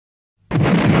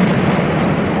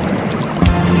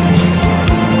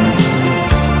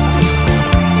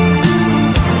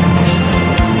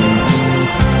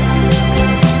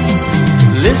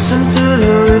Listen to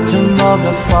the rhythm of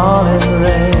the falling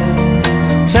rain,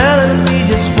 telling me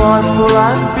just what will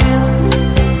I feel.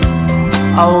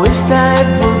 I wish that it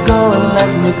would go and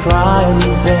let me cry in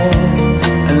vain,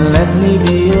 and let me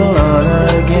be alone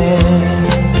again.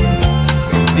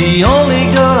 The only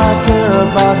girl I care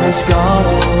about has gone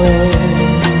away,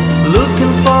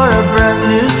 looking for a brand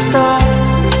new start.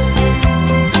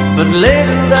 But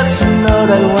little does she know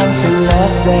that when she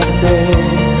left that day,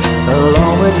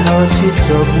 along with her she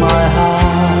took my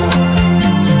heart.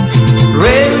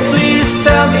 Rain, please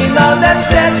tell me now that's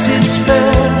it's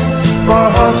fair. For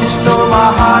her she stole my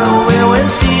heart away when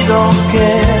she don't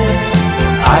care.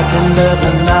 I can live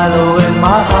another with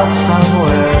my heart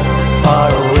somewhere far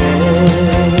away.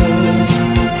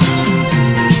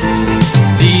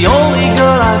 The only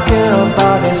girl I care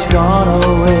about has gone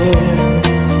away,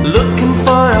 looking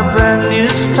for a brand new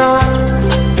start.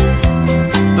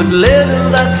 But little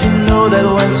does she know that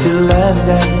when she left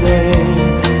that day,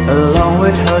 along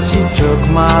with her she took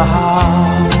my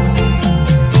heart.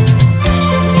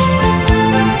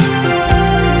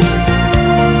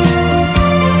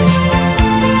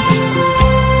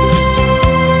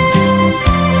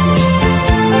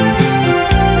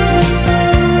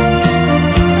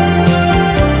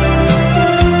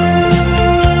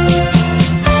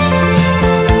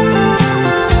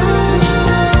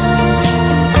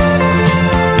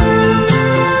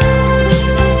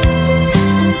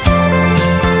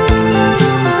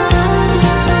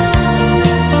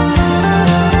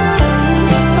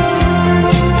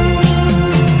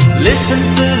 Listen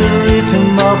to the rhythm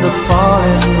of the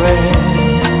falling rain,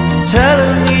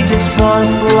 telling me just what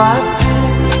will I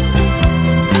feel.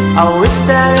 I wish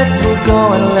that it would go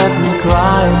and let me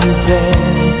cry in vain,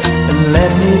 and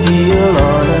let me be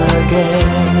alone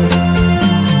again.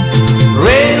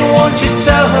 Rain, won't you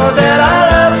tell her that I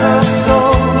love her so?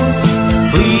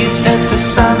 Please ask the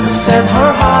sun to set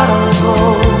her heart on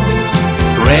gold.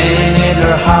 Rain in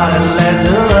her heart and let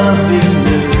the love in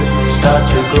me start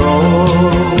to grow.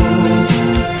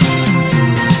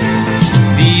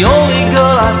 The only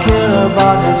girl I care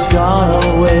about has gone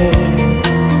away,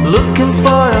 looking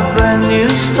for a brand new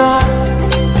start.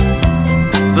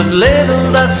 But little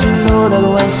does she know that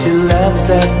when she left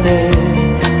that day,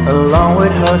 along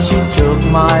with her she took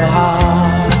my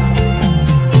heart.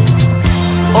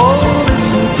 Oh,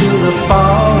 listen to the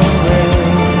falling rain,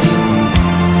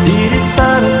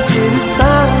 dee-dee-da-da,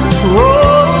 dee-dee-da-da.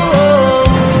 Oh,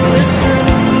 listen,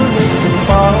 listen,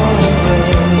 falling rain,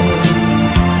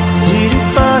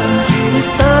 dee-dee-da-da,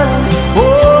 dee-dee-da-da. Oh,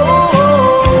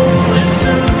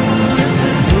 listen,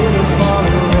 listen to the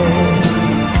falling rain,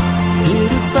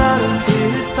 dee-dee-da-da,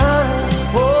 dee-dee-da-da.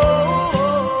 Oh,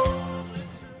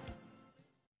 listen.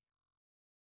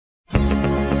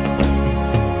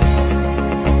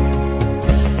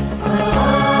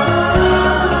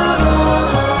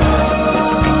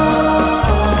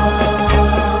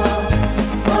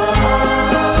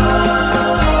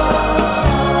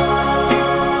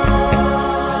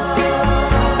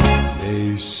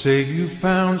 They say you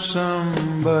found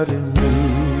somebody new,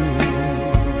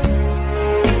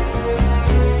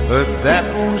 but that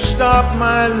won't stop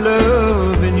my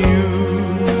loving you.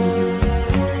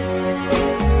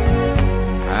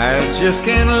 I just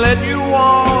can't let you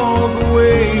walk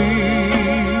away.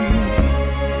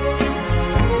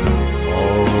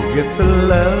 Forget the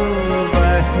love I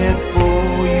had for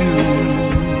you.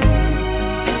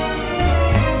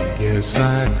 Guess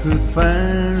I could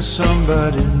find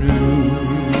somebody new,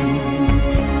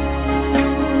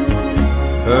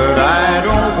 but I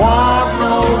don't want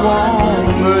no one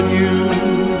but you.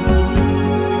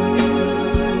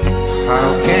 How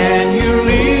can you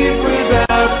leave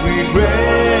without regret?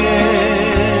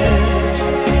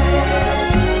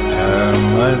 Am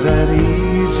I that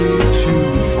easy to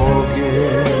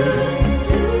forget?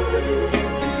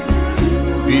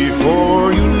 Before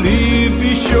you leave,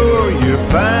 be sure you're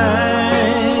fine.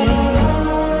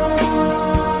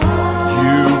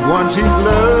 You want his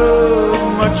love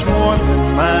much more than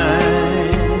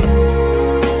mine,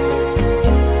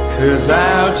 'cause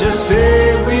I'll just say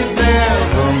we've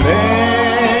never met.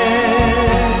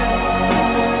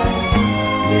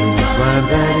 You'll find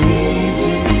that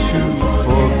easy to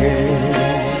forget.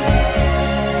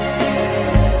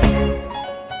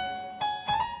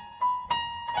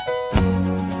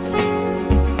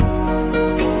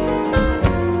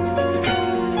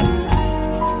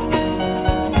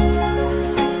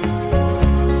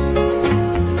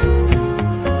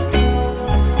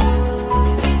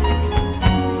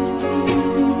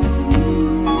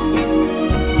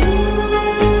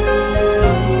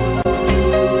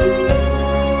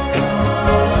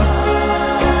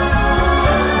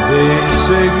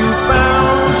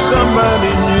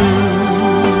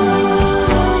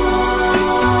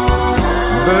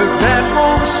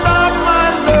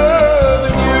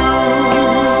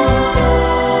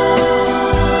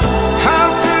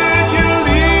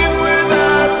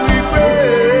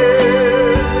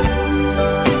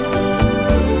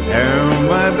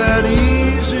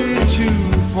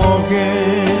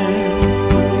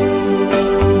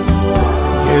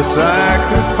 I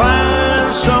could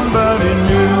find somebody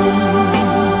new.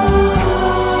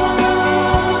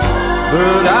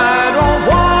 But I don't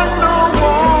want no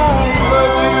one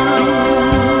but you.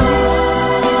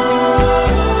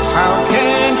 How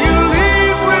can you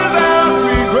leave without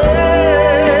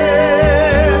regret?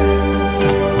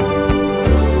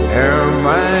 Am I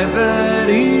that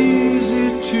easy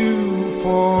to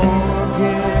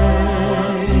forget?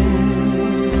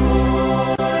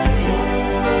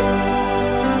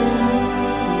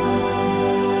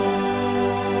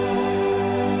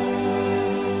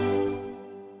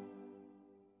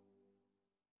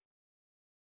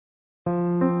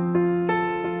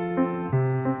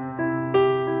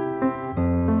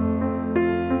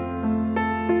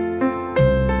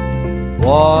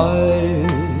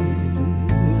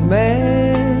 Wise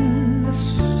men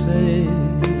say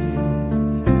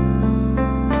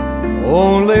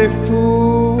only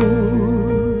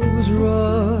fools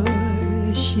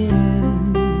rush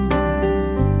in,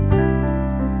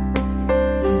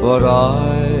 but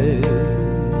I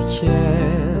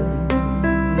can't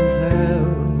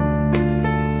help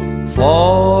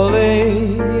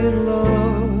falling in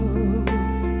love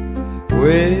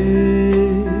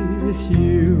with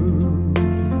you.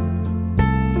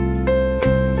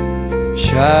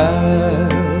 Shall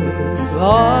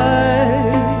I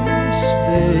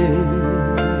stay?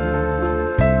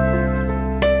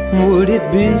 Would it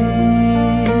be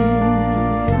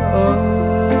a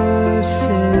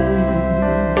sin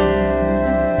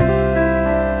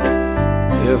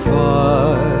if I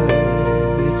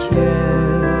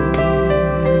can't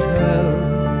help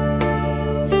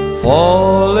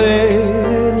falling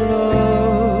in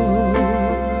love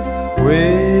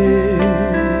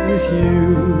with you?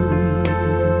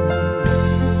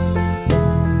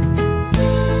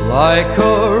 Like a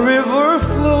river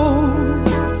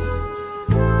flows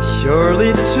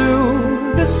surely to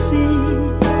the sea,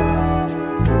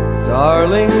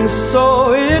 darling, so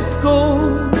it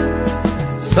goes.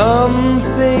 Some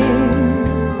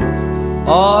things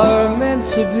are meant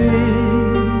to be.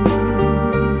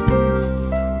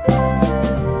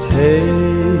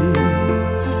 Take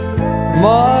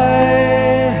my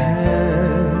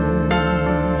hand,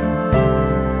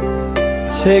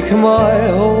 take my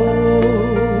whole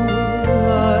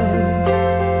life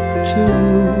too.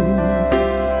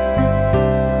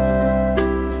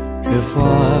 If I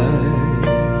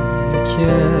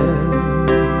can't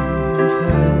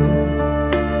help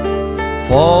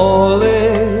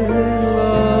falling in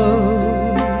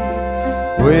love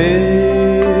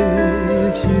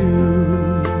with you.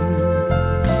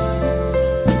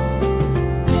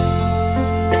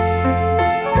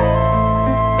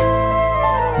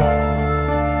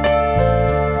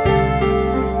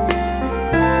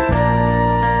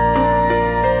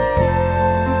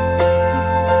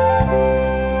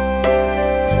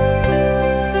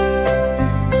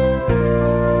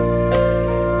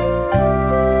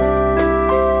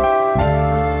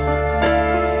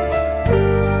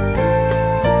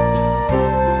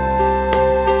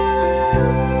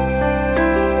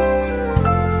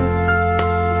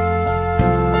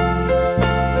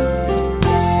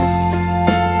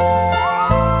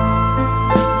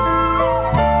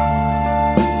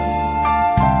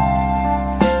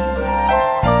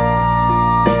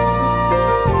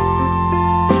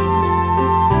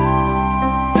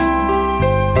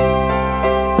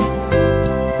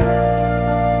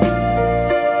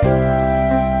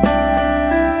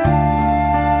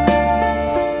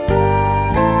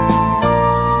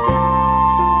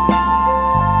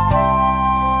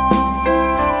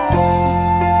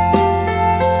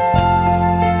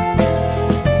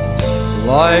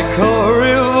 Like a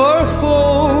river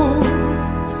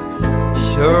flows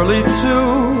surely to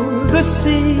the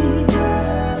sea,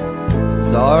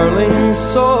 darling,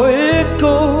 so it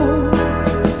goes.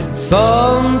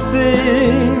 Some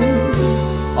things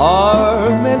are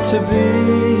meant to be.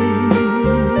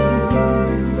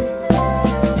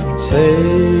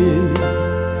 Take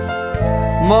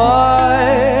my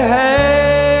hand,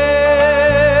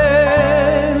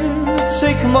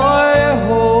 take my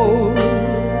whole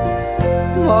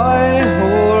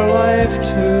life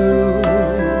too.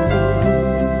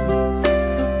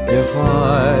 If I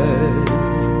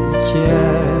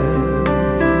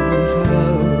can't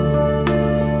help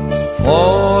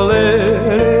falling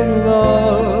in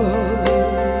love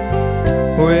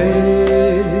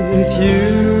with you,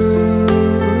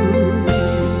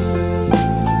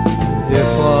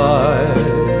 if I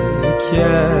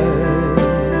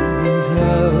can't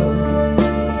help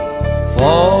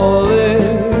falling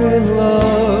in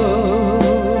love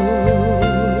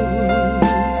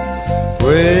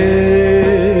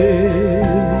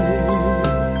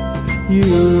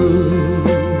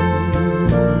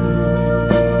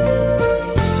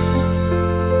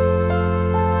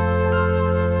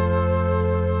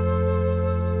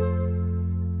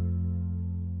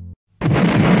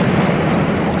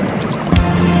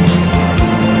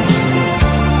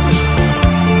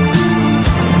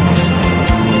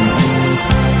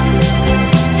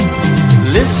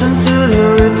Listen to the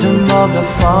rhythm of the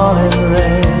falling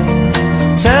rain,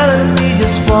 telling me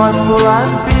just what for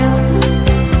I've been.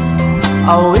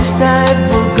 I wish that it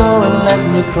would go and let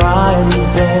me cry in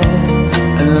vain,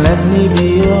 and let me be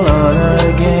alone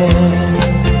again.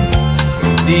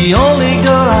 The only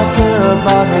girl I care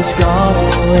about has gone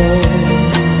away,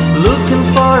 looking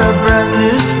for a brand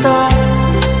new start.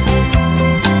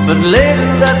 But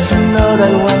little does she know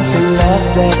that when she left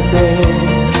that day,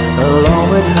 along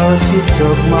with her she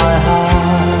took my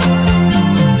heart.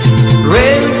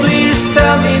 Rain, please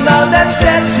tell me now that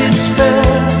it's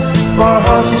fair. For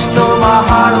her she stole my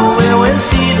heart away when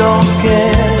she don't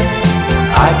care.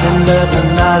 I can live the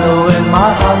night away in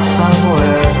my heart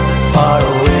somewhere far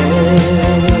away.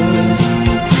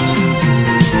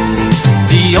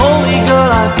 The only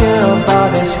girl I care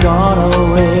about has gone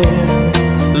away,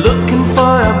 looking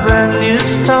for a brand new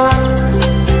start.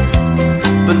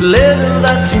 But little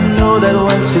does she know that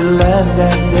when she left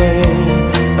that day,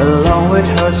 along with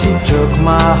her she took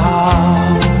my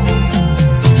heart.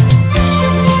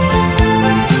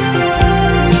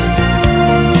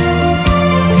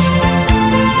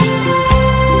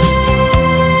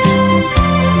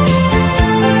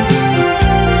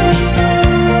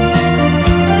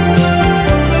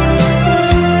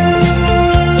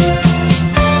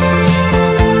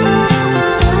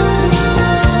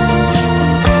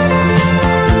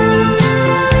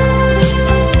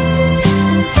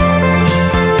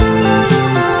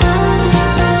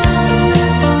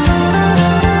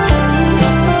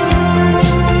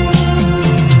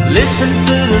 Listen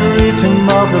to the rhythm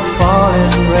of the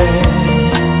falling rain,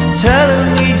 telling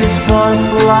me just what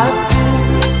for I feel.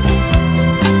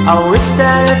 I wish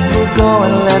that it would go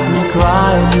and let me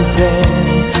cry in vain,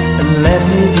 and let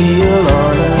me be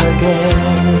alone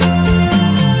again.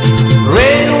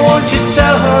 Rain, won't you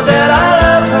tell her that I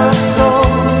love her so?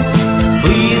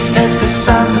 Please ask the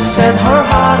sun to set her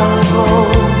heart aglow.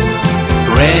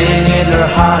 Rain in her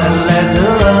heart and let the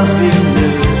love you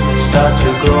knew start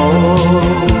to grow.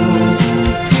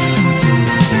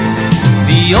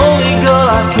 The only girl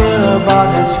I care about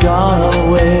has gone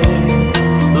away,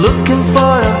 looking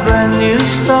for a brand new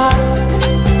start.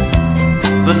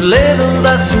 But little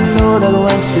does she know that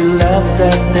when she left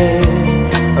that day,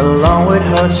 along with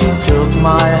her she took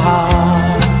my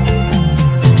heart.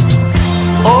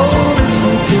 Oh,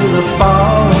 listen to the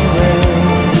falling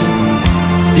rain,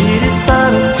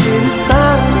 dee-dee-da-da, dee-dee-da-da.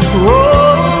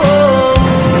 Oh,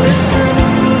 listen,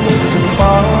 listen,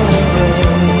 falling rain.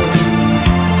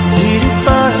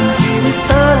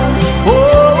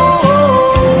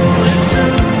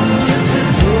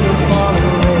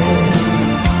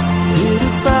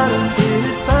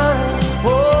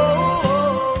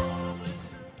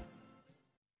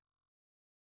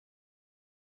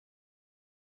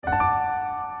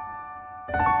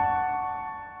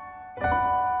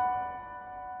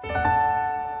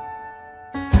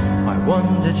 I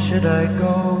wondered, should I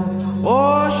go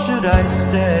or should I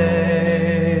stay?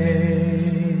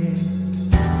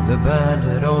 The band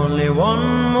had only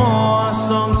one more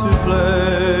song to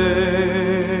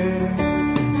play,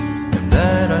 and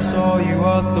then I saw you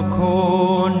at the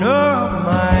corner of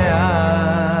my eye.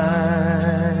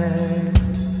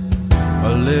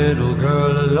 A little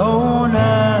girl alone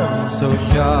and so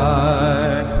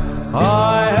shy.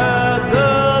 I had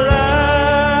the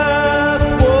last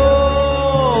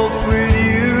waltz with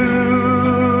you.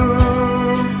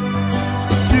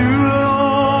 Two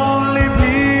lonely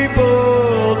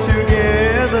people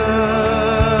together.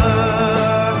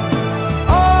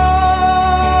 I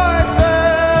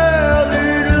fell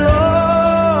in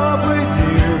love with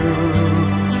you.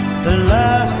 The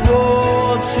last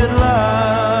waltz should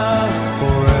last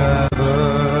forever.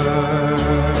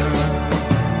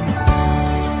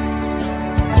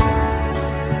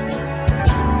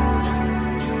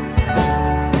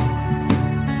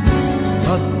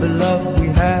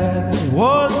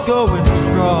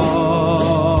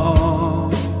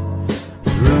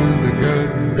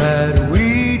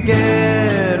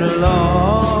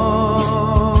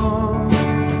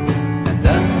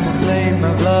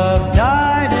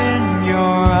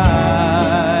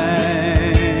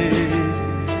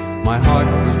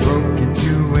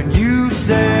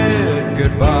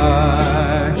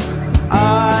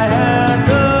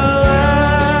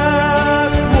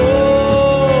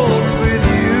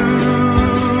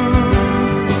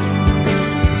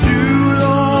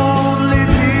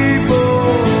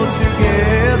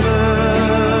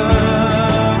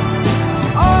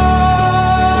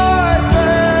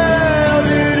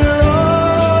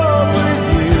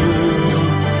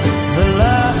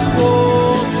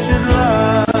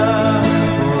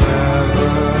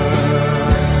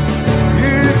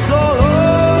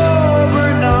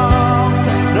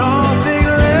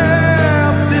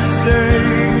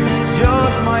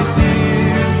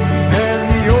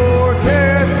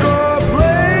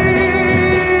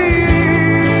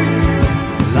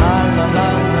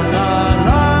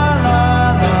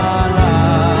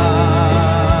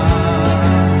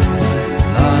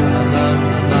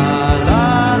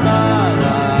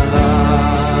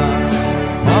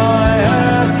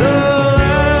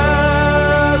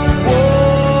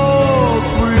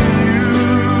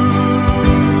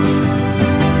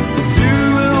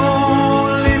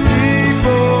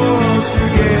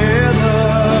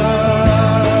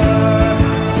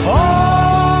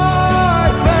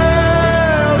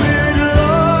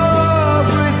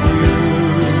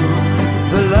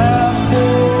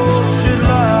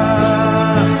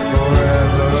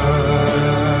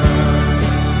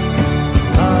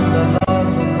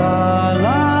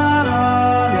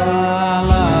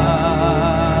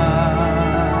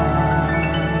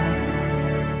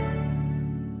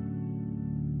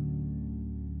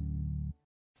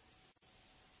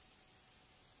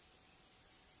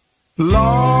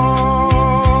 Walk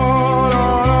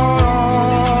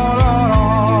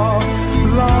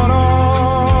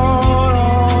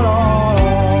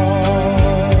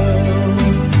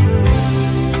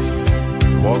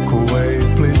away,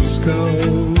 please go,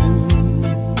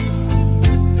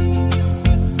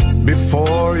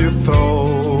 before you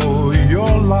throw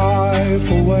your life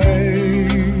away.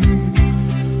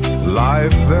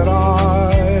 Life that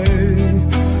I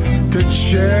could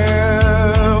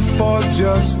share for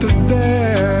just a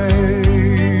day.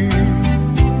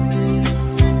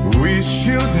 We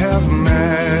should have met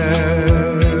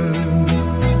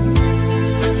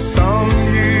some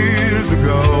years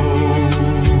ago.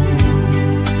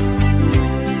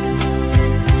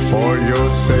 For your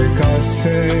sake I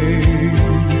say,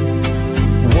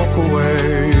 walk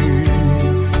away,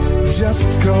 just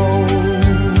go.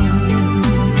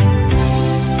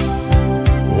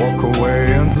 Walk away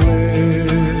and live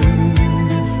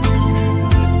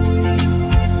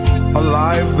a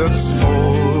life that's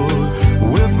full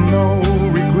with no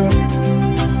regret.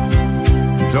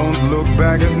 Don't look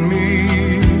back at me,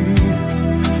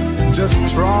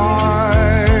 just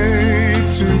try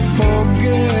to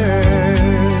forget.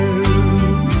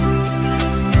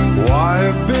 Why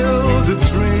build a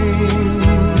dream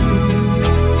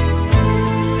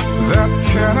that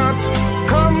cannot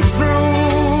come true?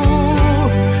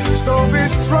 So be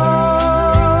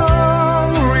strong,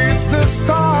 reach the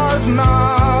stars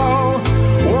now.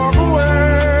 Walk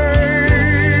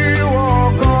away,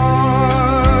 walk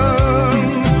on.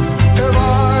 If I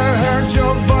heard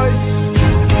your voice,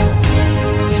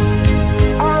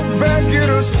 I beg you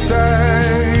to stay.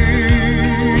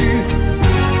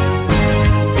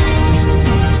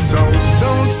 So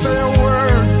don't say a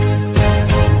word,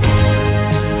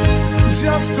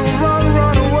 just to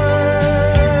run away.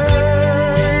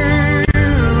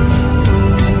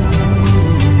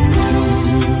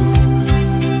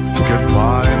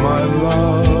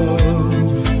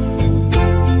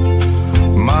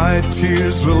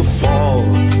 Tears will fall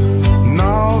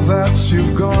now that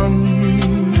you've gone.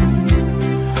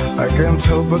 I can't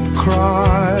help but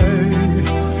cry,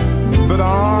 but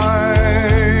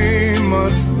I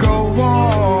must go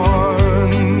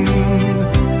on.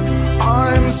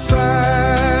 I'm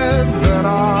sad that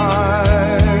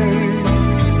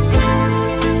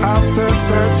after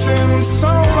searching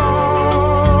so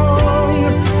long,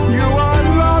 I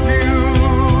love you,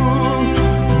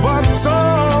 but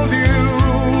told you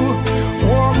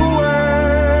walk away,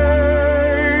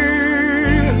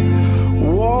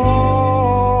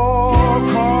 walk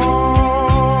on,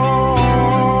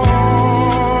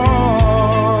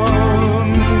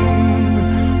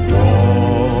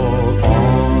 walk on.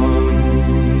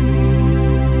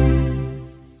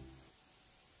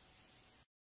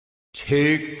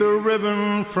 Take the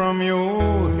ribbon from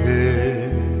your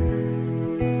head,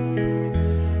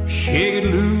 shake it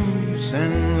loose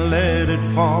and let it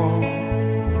fall.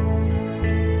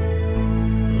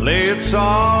 Lay it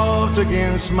soft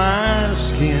against my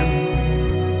skin,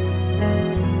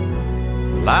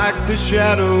 like the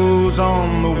shadows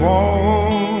on the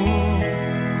wall.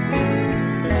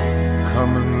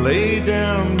 Come and lay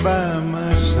down by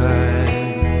my side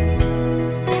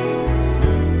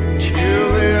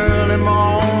till the early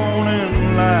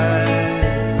morning light.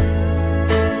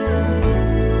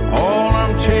 All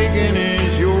I'm taking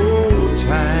is your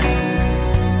time.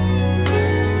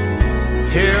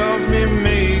 Help me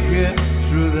make it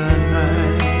through the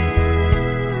night.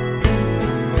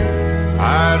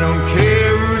 I don't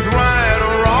care who's right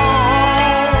or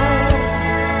wrong,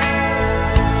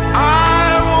 I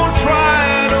won't try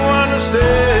to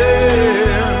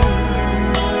understand.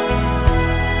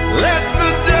 Let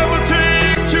the devil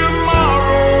take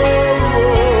tomorrow.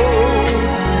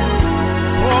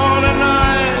 For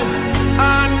tonight I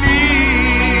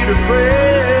need a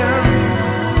friend.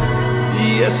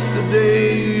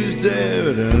 Yesterday's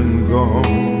dead and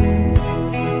gone,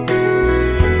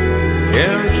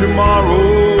 and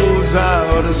tomorrow's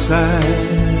out of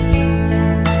sight.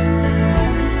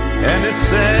 And it's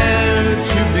sad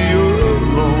to be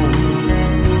alone,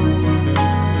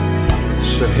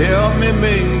 so help me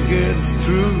make it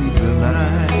through the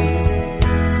night.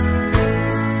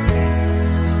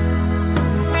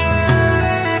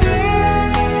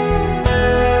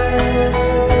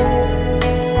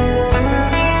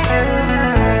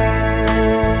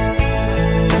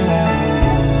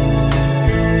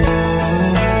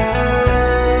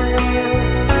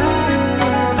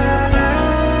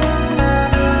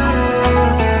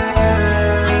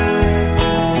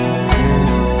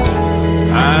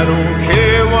 I don't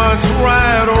care what's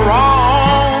right or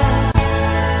wrong,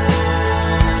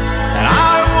 and I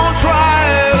won't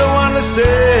try to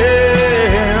understand.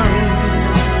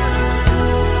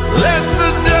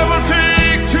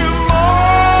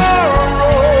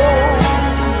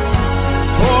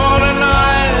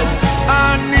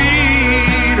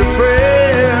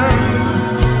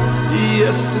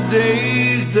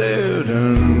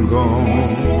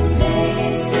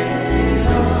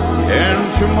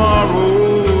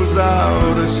 tomorrow's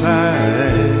out of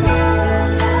sight.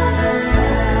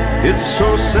 It's so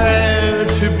sad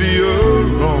to be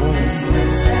alone.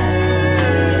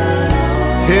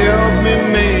 Help me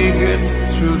make it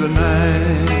through the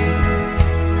night.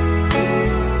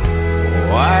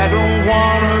 Oh, I don't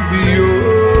wanna be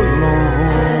alone.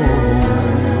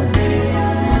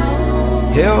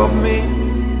 Help me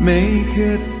make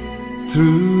it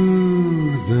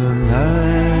through the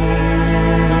night.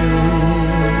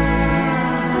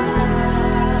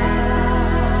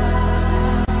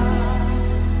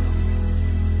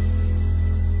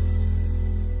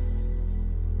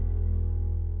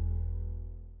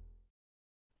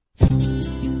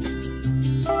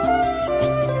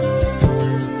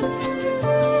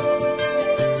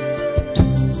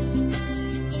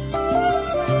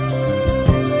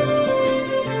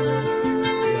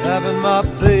 Having my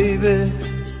baby,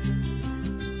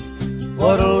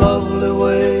 what a lovely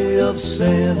way of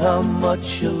saying how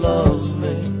much you love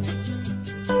me.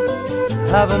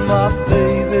 Having my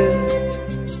baby,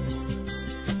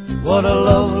 what a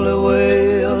lovely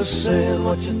way of saying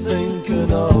what you're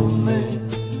thinking of me.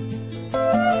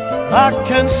 I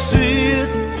can see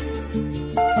it,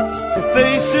 your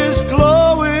face is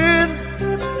glowing.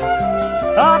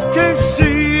 I can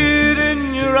see it in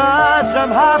your eyes,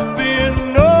 I'm happy in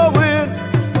knowing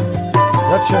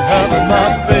that you're having my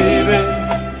baby.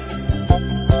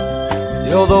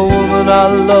 You're the woman I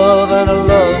love, and I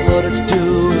love what it's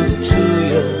doing to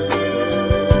you.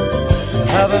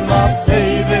 Having my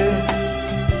baby.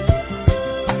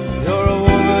 You're a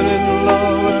woman in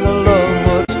love, and I love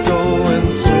what's going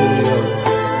through you.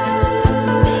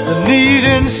 The need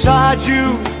inside you,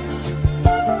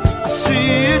 I see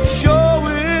it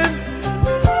showing.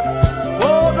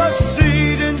 Oh, the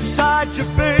seed inside you,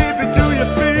 baby, do you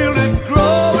feel it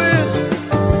growing?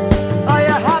 Are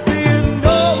you happy in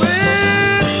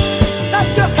knowing that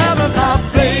you're having my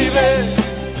baby?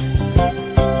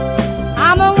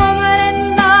 I'm a woman in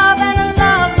love, and I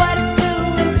love what it's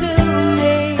doing to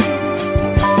me.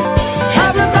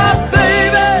 Having my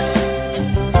baby.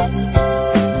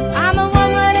 I'm a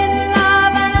woman in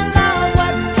love, and I love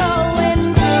what's going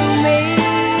through me.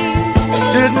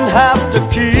 Didn't have to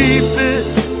keep it,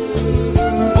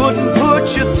 wouldn't put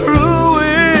you through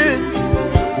it.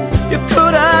 You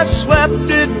could have swept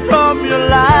it from your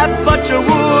life, but you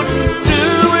wouldn't do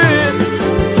it.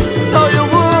 No, you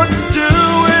wouldn't do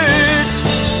it.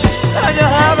 And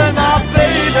you're having my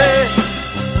baby.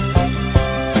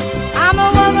 I'm a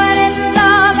woman in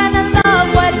love, and I love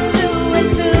what it's doing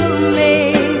to me.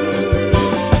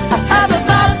 Having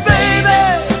my baby.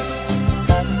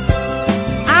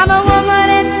 I'm a woman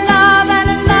in love, and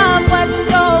I love what's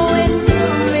going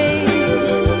through me.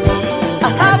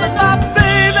 Having my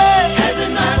baby.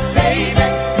 Having my baby.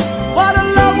 What a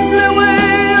lovely way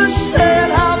of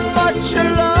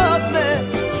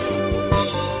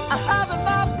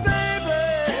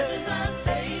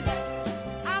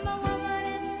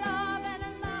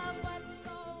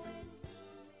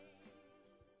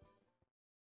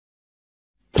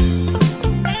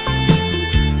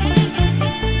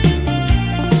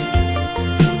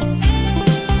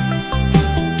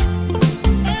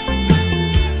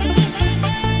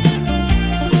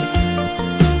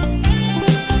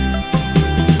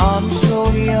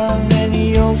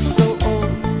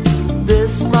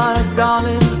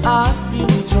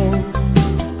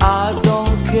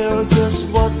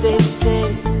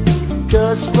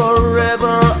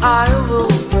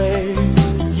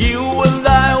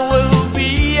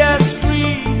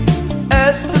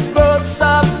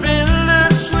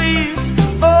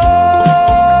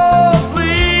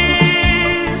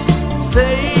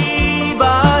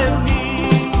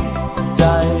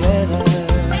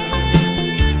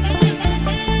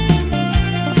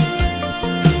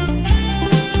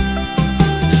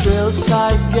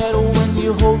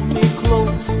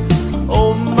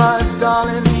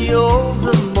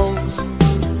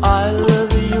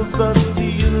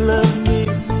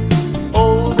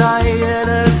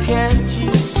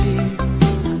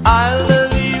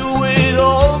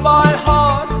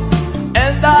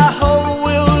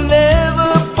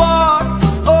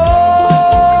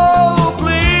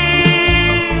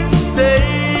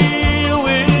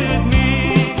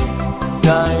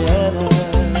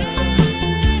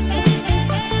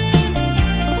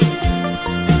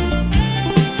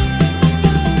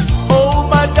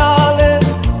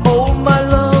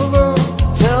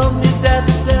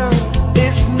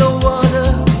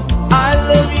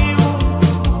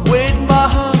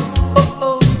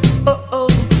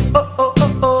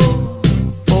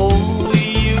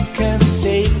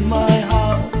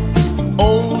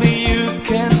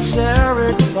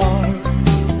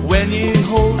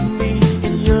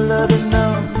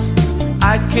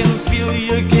can feel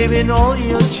you're giving all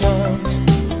your charms.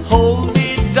 Hold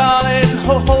me, darling,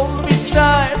 hold me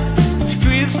tight.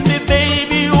 Squeeze me,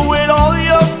 baby, with all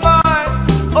your might.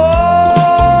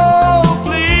 Oh,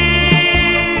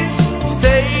 please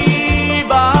stay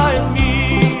by me,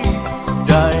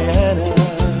 Diana.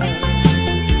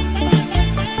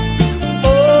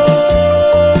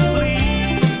 Oh,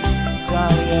 please,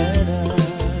 Diana.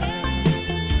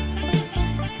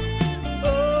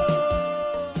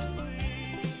 Oh,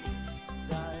 please,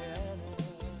 Diana.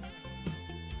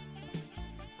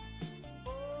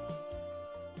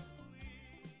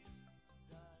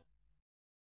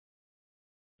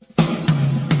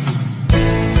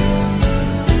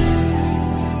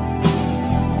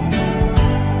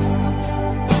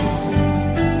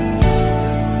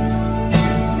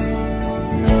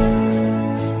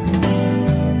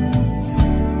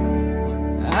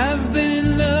 I've been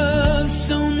in love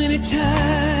so many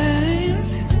times,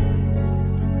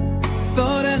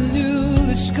 thought I knew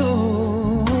the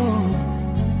score,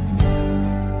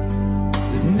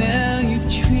 but now you've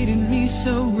treated me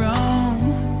so wrong,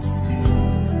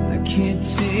 I can't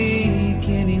take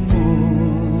anymore.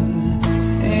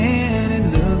 And it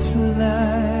looks like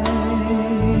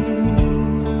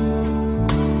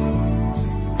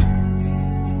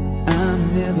I'm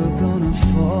never gonna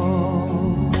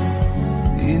fall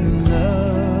in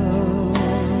love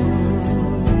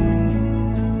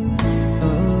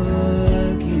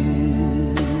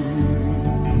again.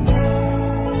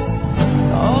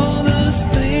 All those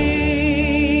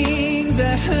things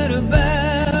I heard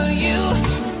about you,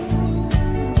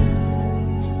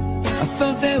 I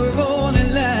thought they were only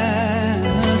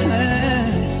lies,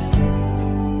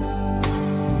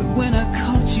 but when I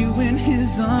caught you in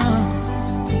his arms,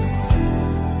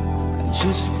 I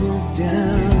just broke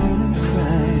down and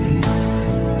cried.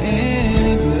 And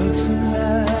it looks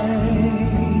like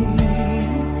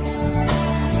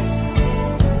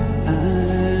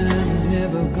I'm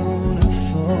never gonna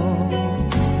fall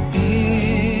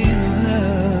in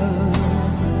love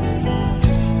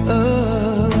again.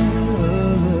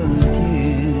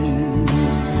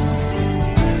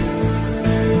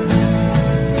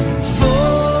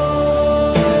 Fall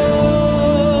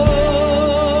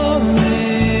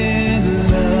in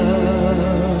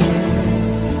love.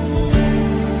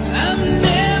 I'm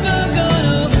never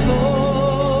gonna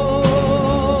fall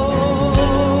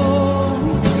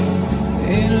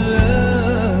in love.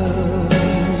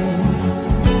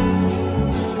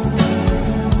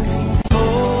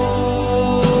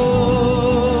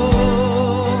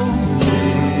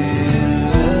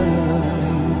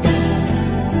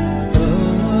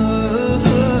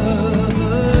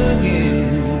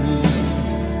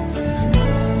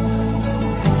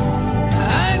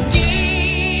 I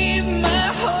gave my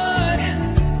heart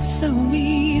so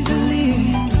easily,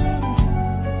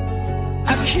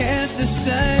 I cast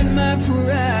aside my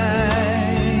pride,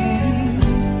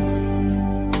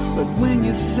 but when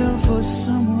you fell for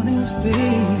someone else,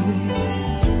 baby,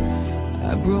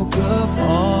 I broke up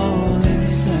all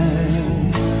inside.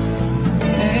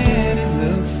 And it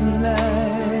looks like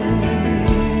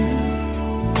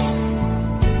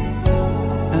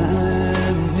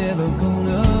I'm never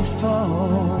gonna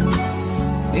fall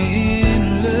in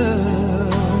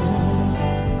love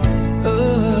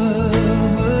again.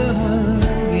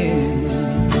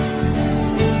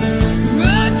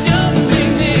 Right, don't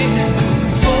make me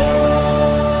fall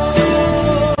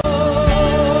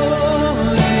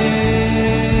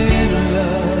in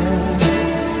love.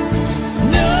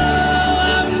 No,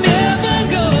 I'm never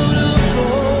gonna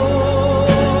fall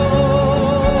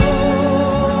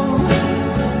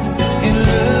in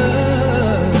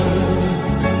love.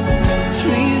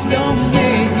 Please don't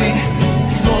make me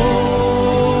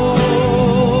fall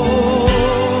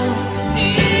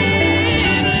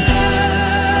in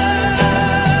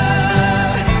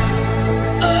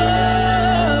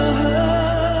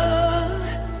love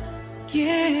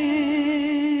again.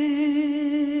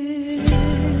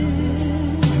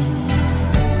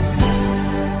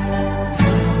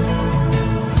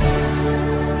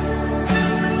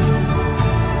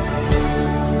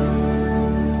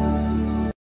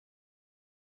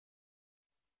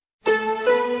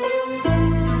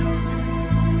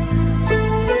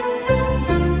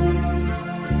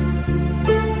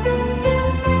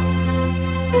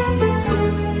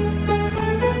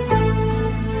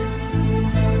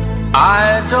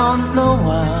 I don't know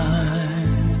why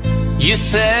you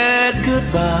said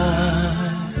goodbye.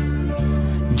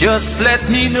 Just let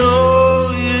me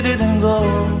know you didn't go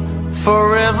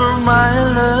forever, my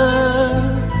love.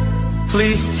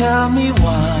 Please tell me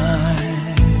why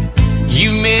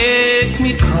you make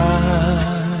me cry.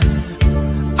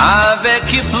 I beg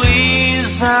you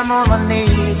please, I'm on my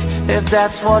knees, if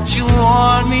that's what you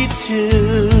want me to.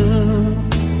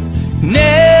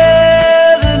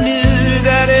 Never knew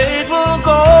that it will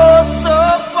go so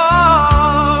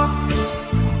far.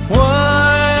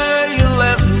 Why you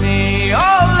left me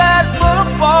all that but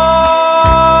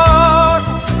apart.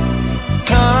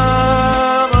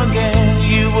 Come again,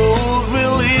 you will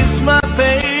release my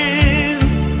pain,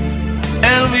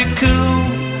 and we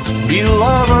could be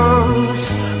lovers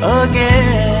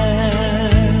again.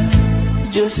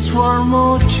 Just one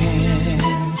more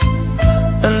chance,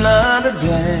 another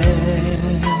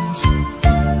dance,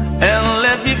 and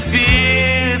let me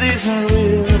feel it isn't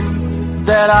real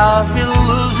that I've been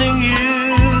losing you.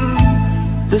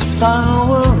 The sun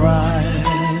will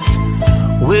rise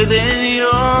within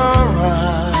your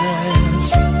eyes.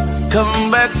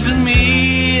 Come back to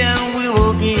me and we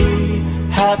will be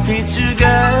happy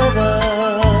together.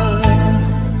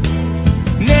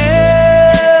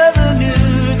 Never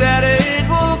knew that it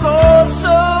will go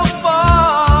so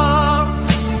far.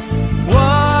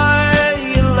 Why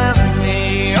you left me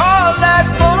all that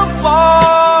but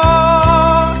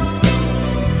apart.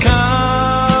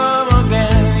 Come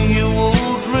again, you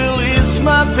would release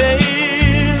my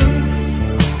pain,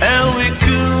 and we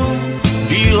could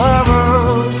be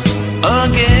lovers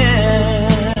again.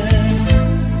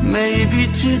 Maybe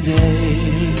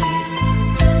today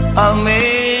I'll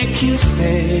make you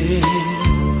stay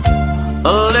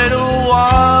a little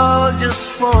while, just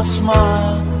for a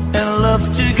smile and love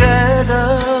together.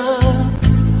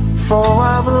 For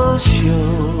I will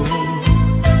show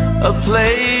a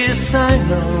place I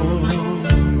know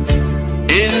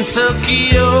in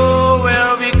Tokyo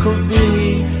where we could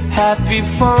be happy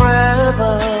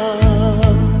forever.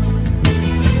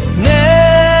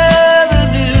 Never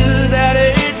knew that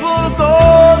it will go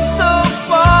so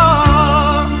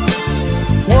far.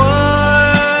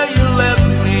 Why you left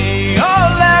me all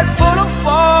that but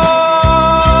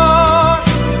apart.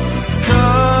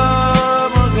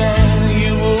 Come again,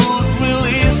 you would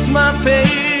release my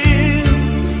pain,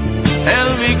 and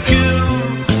we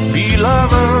could be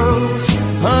lovers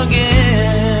again.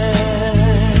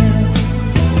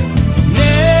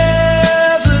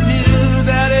 Never knew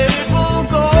that it will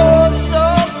go so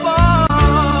far.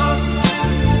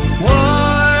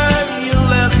 Why you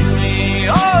left me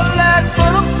all that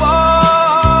but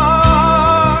apart.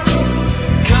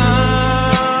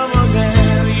 Come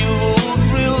again, you would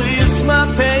release my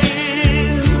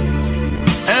pain,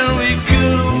 and we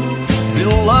could be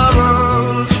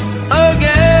lovers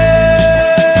again.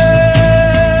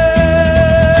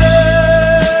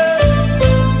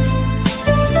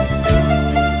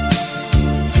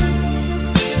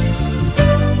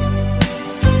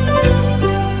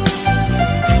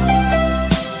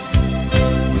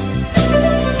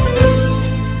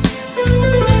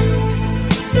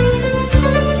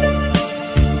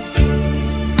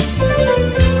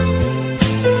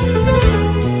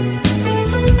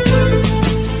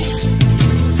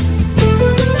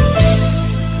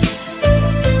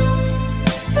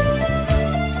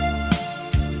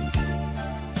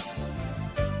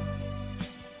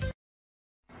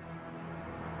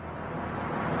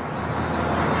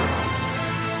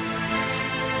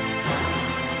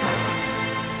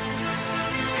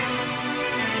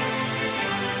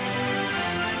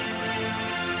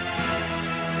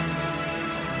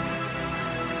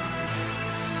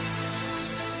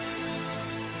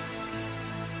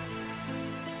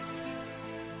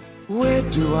 Where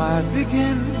do I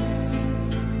begin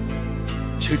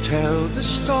to tell the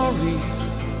story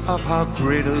of how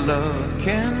great a love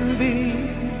can be?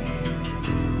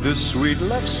 The sweet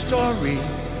love story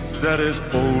that is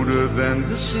older than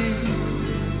the sea.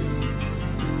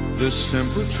 The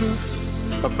simple truth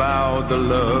about the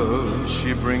love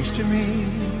she brings to me.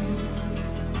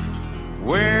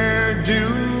 Where do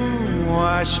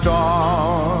I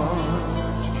start?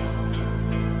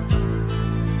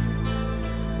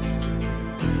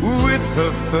 With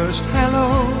her first hello,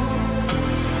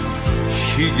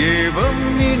 she gave a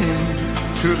meaning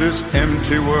to this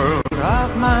empty world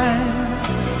of mine.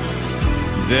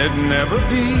 There'd never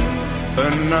be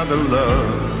another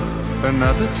love,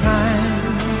 another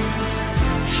time.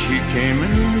 She came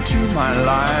into my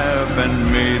life and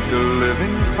made the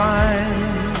living fine.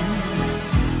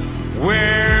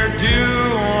 Where do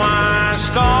I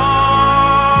start?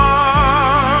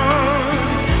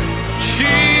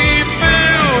 She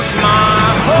fills my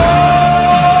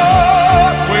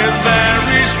heart with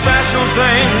very special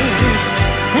things,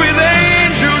 with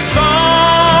angel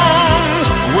songs,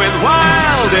 with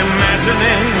wild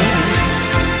imaginings.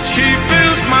 She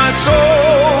fills my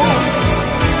soul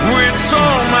with so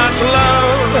much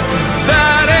love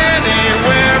that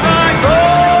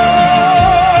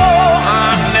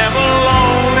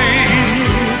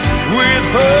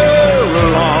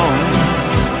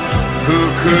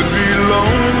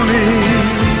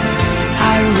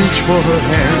for her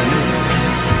hand,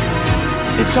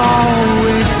 it's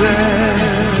always there.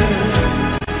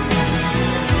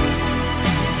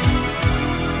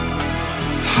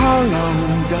 How long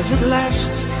does it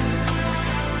last?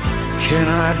 Can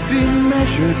I be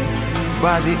measured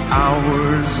by the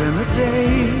hours in a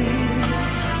day?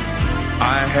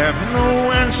 I have no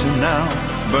answer now,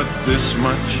 but this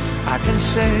much I can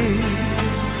say.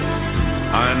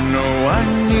 I know I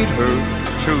need her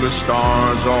till the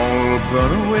stars all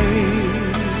burn away,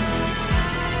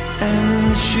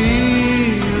 and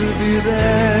she'll be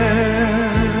there.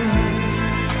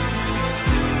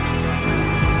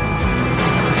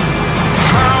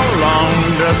 How long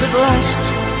does it last?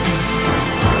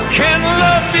 Can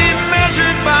love be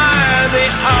measured by the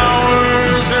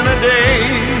hours in a day?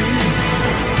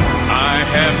 I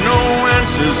have no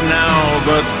answers now,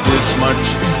 but this much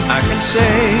I can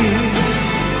say.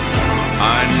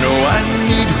 I know I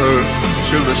need her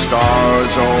till the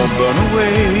stars all burn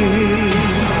away,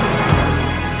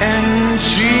 and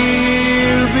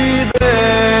she'll be there.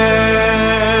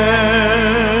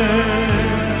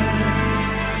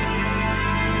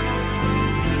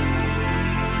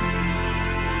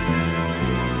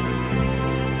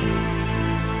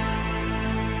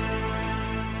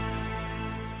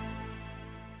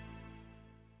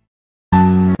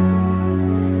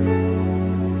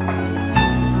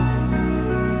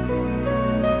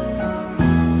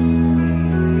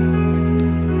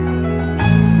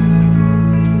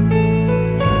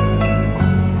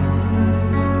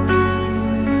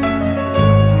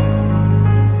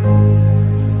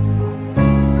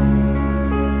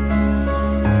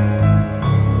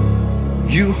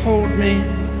 Hold me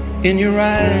in your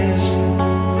eyes,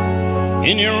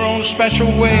 in your own special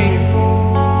way.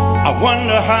 I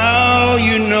wonder how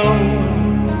you know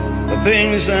the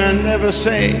things I never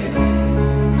say.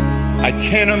 I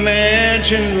can't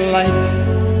imagine life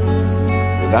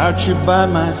without you by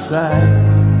my side.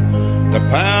 The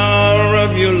power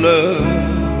of your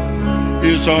love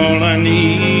is all I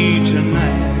need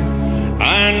tonight.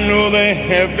 I know there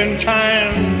have been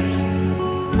times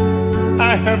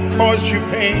I have caused you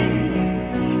pain.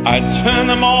 I turn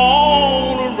them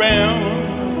all around.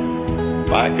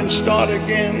 If I can start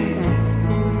again,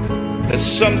 there's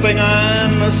something I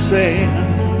must say.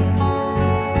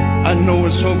 I know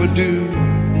it's overdue.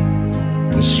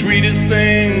 The sweetest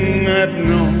thing I've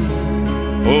known,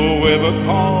 oh, ever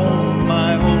called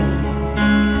my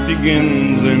own,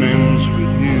 begins and ends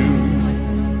with you.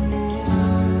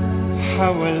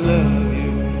 How I love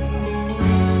you,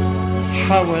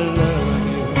 how I love you.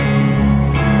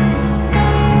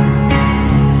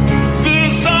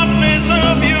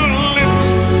 Of your lips,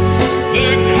 the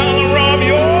color of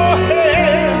your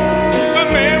hair, the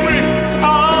memory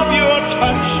of your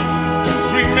touch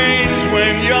remains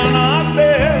when you're not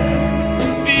there.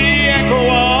 The echo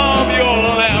of your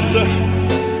laughter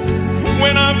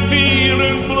when I'm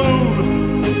feeling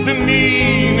blue, the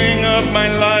meaning of my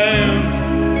life,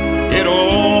 it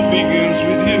all begins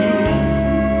with you.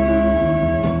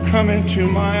 Come into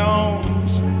my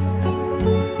arms,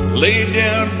 lay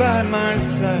down by my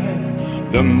side.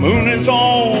 The moon is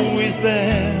always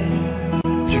there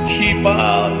to keep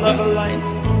our love alight.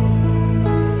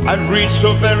 I've reached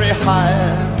so very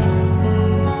high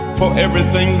for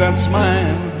everything that's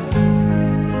mine,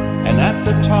 and at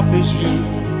the top is you.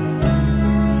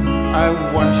 I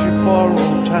want you for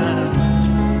all time,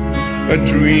 a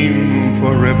dream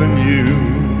forever new.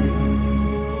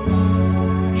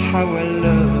 How I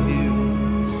love you,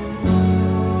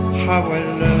 how I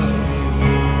love you.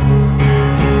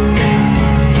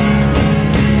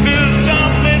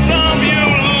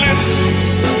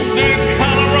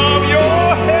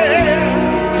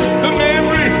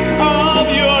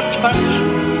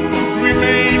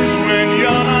 Remains when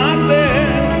you're not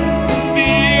there.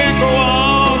 The echo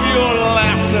of your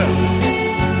laughter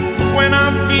when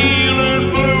I'm feeling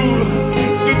blue,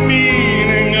 the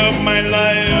meaning of my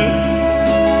life,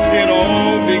 it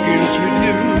all begins with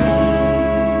you.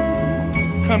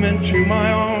 Come into my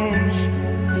arms,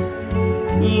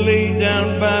 lay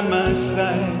down by my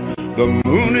side. The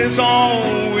moon is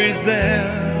always there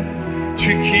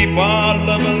to keep our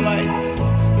love alight.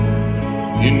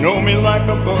 You know me like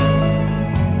a book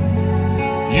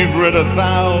you've read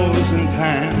 1,000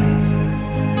 times.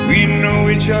 We know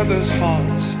each other's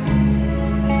hearts,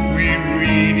 we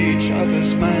read each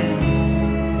other's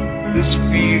minds. This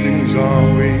feeling's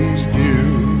always new.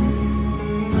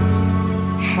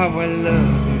 How I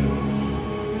love you,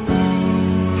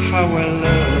 how I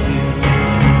love you.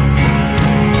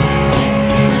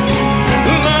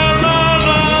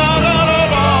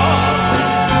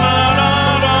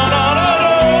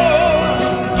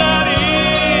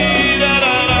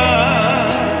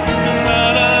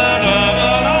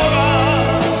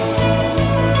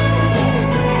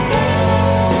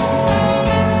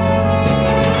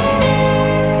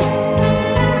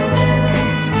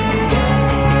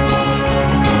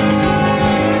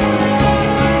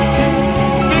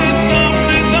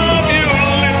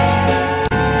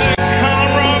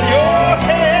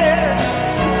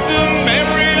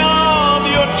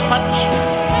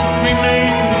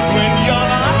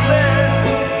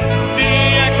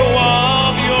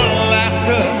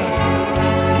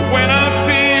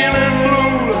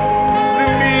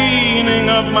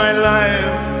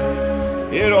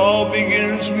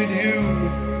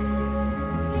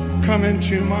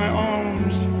 into my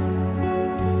arms,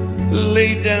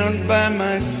 lay down by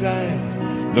my side.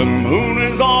 The moon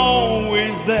is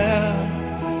always there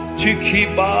to keep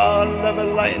our love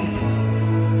alive.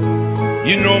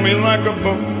 You know me like a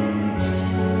book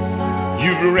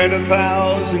you've read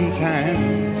 1,000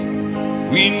 times.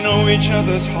 We know each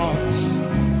other's hearts,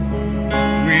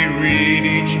 we read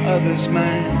each other's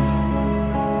minds.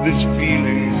 This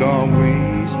feeling's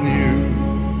always new.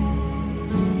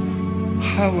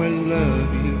 How I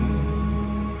love you.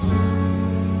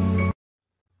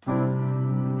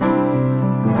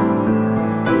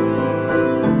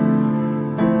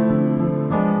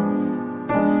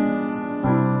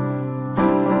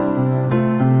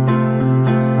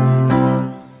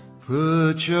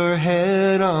 Put your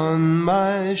head on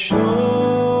my shoulder,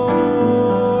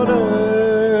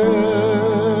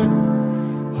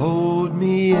 hold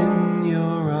me in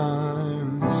your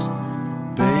arms,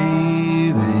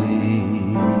 baby.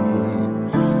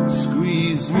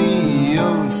 Squeeze me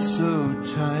oh so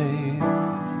tight,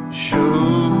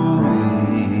 show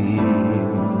me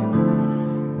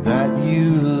that you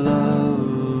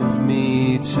love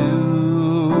me too.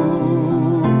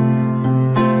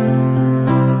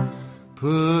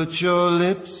 Put your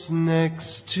lips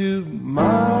next to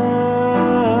mine,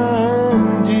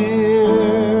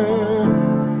 dear.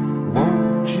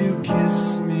 Won't you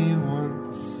kiss me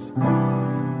once,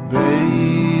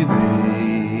 baby?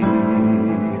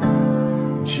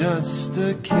 Just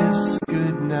a kiss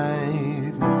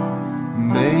goodnight,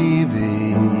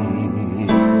 maybe.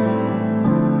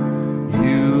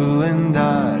 You and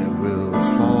I will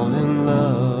fall in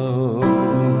love.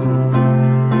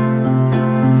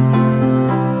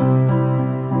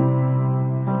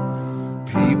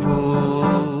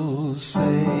 People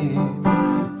say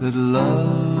that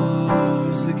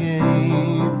love's a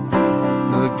game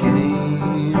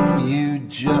you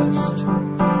just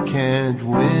can't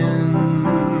win.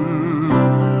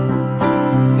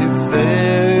 If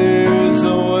there's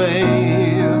a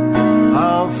way,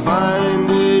 I'll find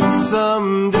it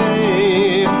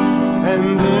someday,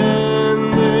 and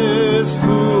then this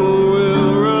fool will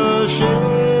rush in.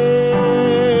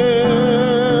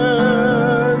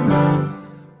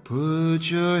 Put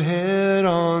your head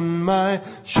on my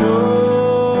shoulder,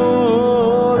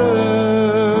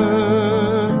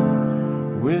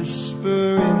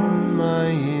 whisper in my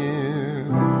ear,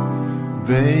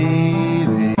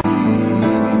 baby,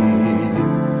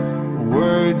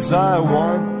 words I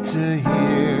want to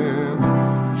hear.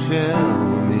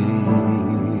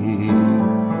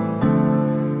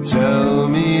 Tell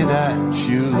me that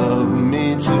you love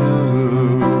me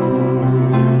too.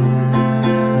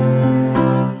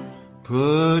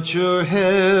 Put your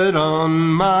head on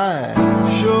my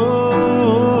shoulder,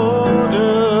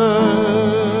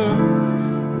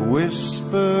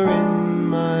 whisper in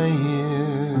my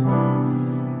ear,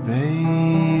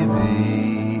 baby,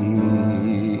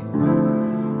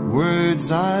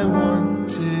 words I want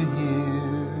to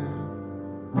hear,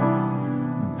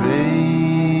 baby.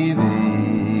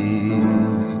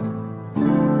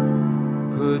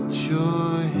 Put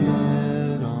your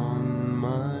head on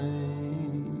my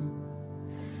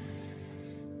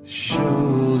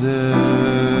shoulder.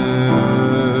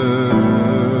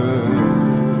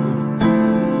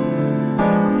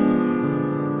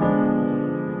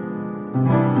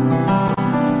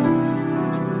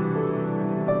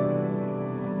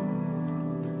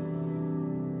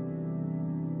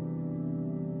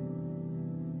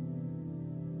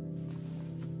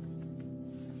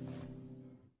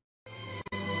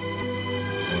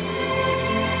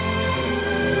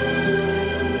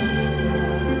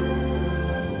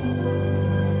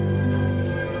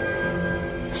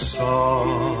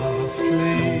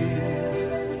 Softly,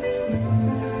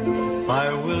 I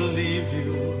will leave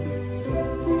you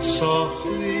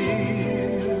softly,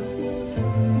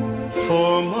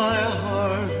 for my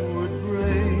heart would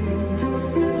break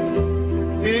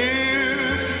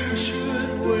if you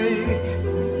should wake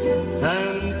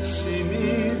and see me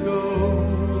go.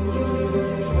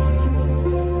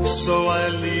 So I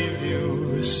leave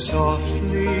you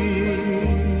softly,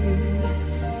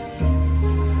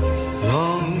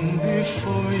 long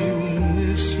before you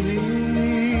miss me,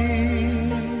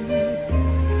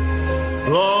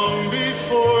 long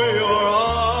before your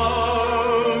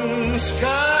arms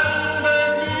can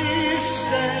let me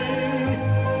stay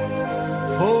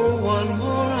for one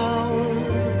more hour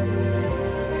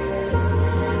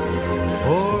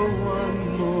or one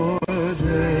more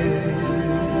day.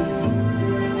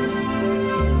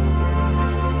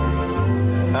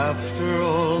 After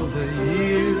all the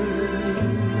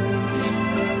years,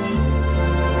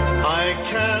 I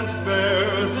can't bear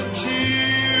the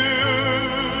tears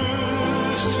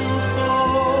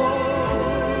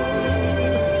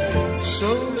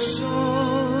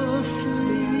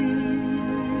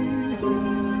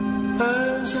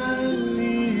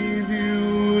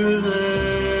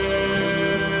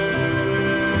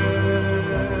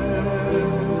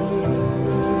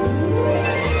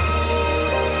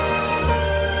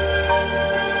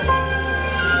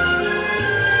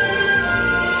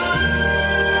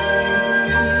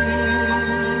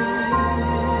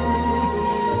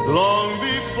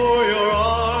for your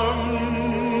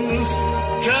arms,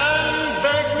 can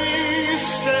beg me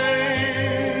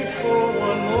stay for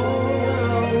one more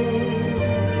hour,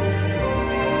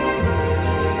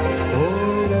 or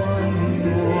one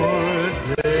more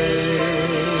day.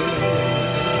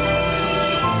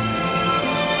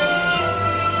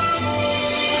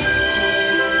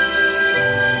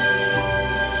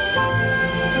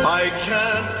 I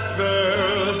can't bear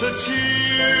the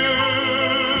tears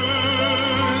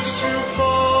to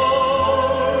fall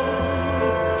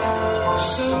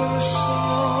so softly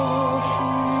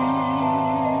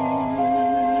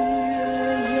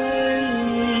as I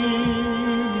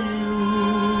leave you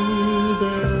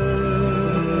there,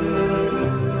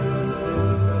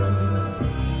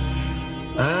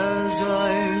 as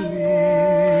I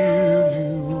leave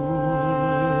you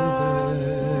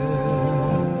there,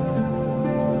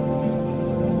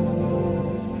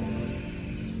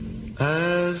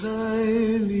 as I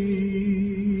leave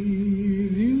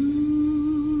you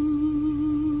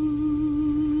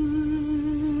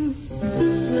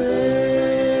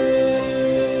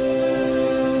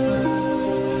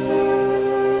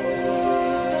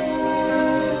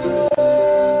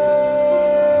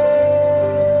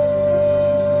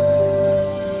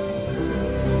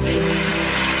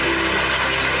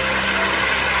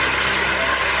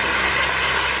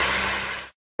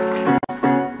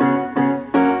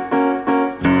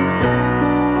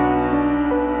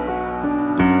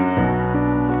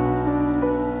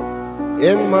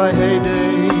In my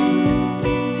heyday,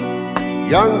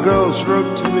 young girls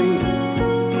wrote to me.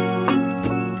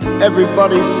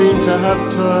 Everybody seemed to have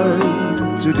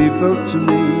time to devote to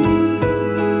me.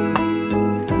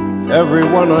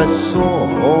 Everyone I saw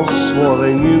all swore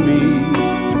they knew me.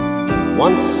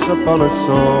 Once upon a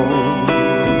song,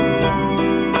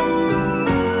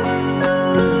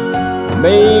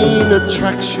 main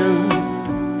attraction,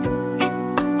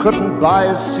 couldn't buy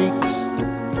a seat.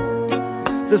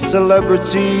 The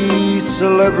celebrities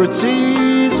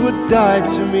would die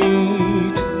to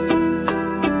meet.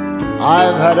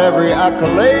 I've had every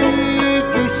accolade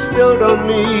bestowed on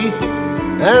me,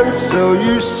 and so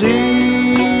you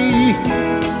see,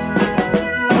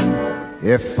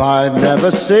 if I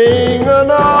never sing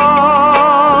another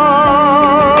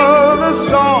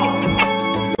song,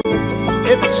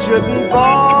 it shouldn't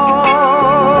bother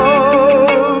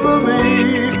me.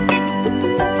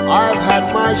 I've had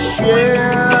my share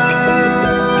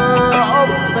of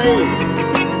fame.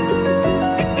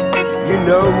 You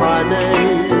know my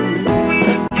name.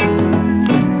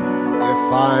 If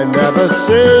I never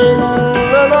sing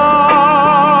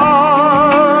another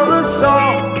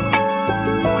song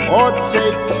or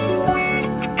take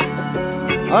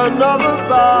another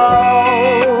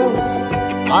bow,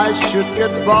 I should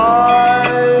get by,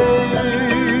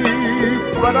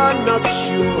 but I'm not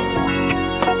sure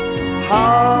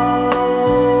how.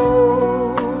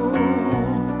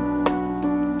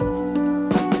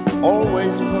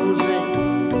 Always posing,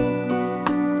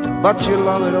 but you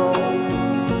love it all.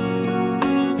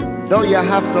 Though you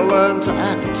have to learn to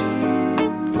act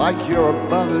like you're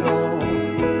above it all.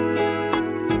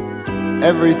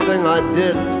 Everything I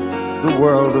did, the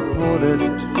world applauded.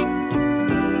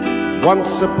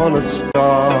 Once upon a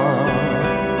star,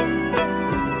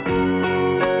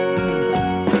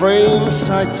 frame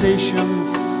citations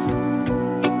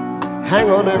hang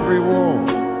on every wall.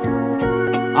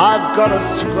 I've got a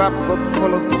scrapbook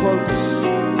full of quotes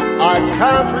I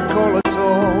can't recall at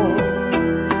all.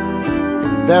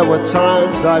 There were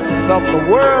times I felt the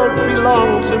world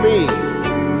belonged to me,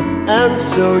 and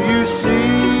so you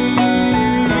see,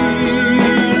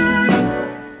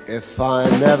 if I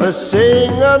never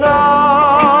sing another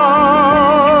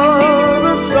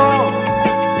song,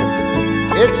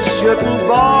 it shouldn't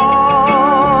bother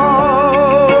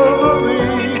me.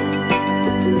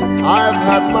 I've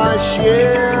had my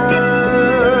share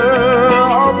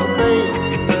of fame.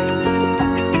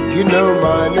 You know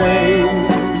my name.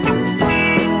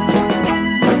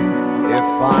 If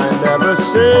I never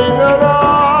sing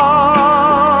another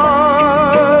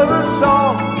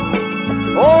song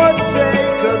or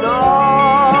take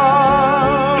another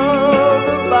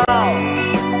bow,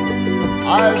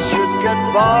 I should get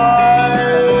by,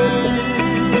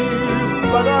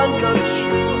 but I'm not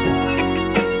sure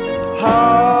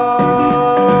how.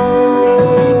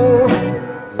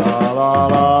 La la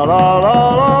la la la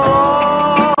la.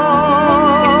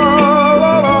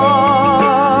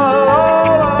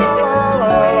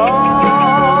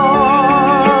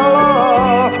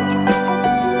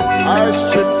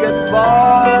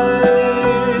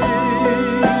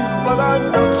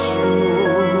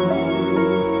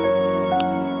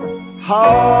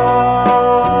 How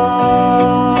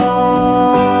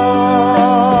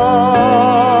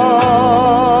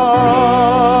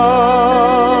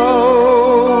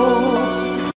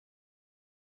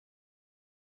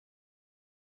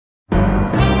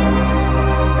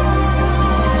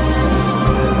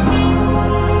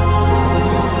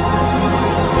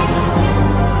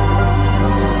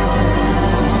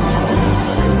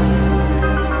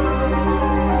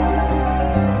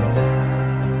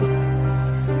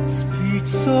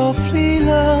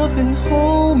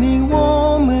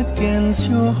sense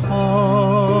your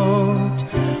heart.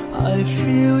 I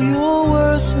feel your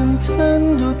words in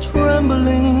tender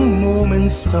trembling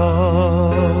moments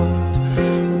start.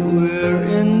 We're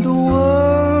in the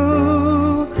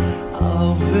world,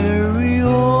 our very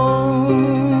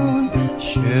own,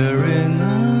 sharing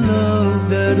a love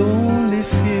that only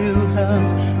few have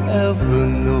ever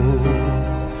known.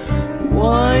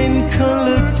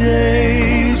 Wine-colored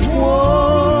days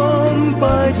warmed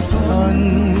by the sun,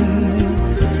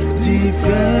 deep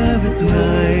velvet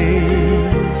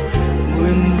nights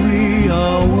when we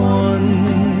are one.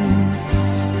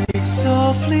 Speak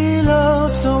softly,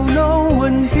 love, so no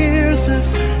one hears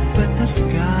us but the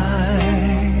sky.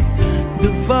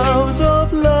 The vows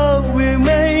of love we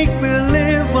make will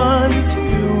live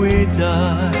until we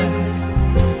die.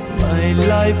 My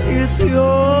life is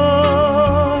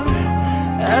yours,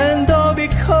 and all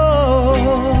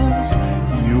because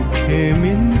you came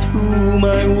into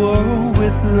my world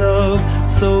with love,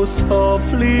 so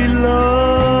softly,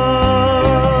 love.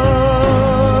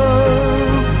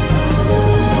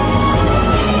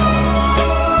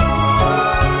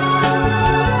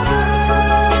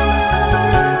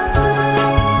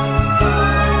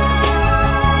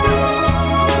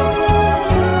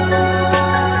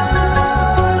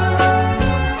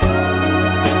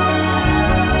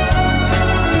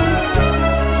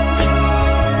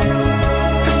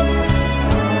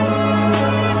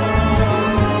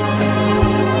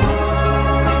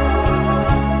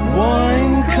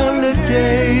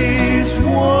 Days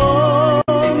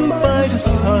warmed by the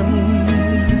sun,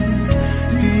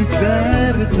 deep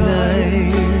velvet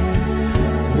night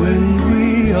when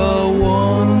we are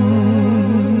one.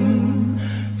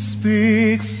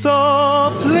 Speak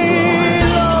softly,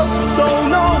 love, so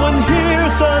no one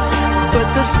hears us but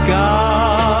the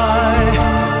sky.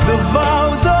 The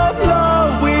vows of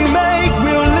love we make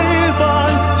will live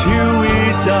on till we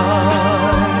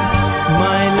die.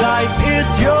 My life is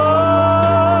yours,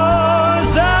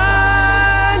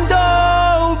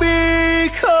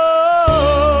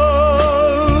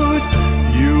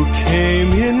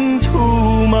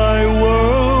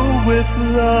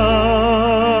 love,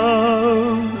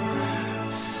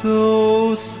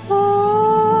 so softly,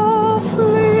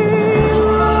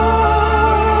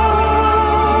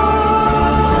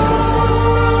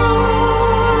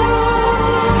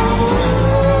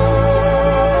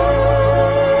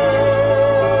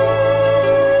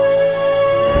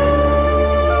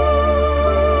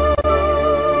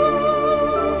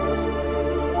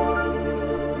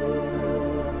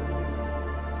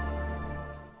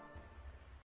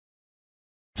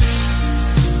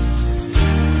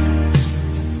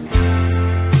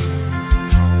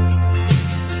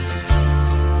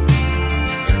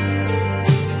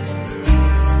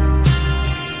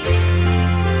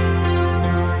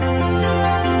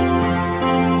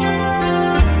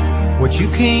 what you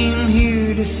came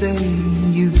here to say,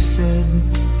 you've said.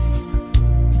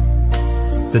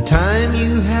 The time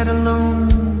you had alone,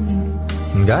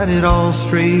 got it all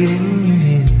straight in your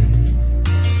head.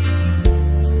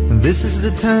 This is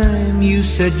the time you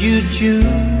said you'd choose.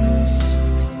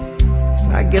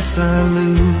 I guess I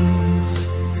lose.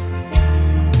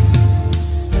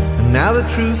 And now the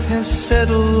truth has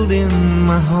settled in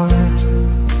my heart.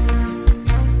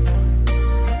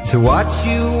 To watch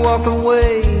you walk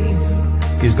away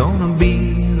is gonna be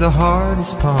the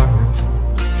hardest part.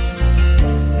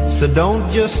 So don't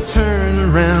just turn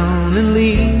around and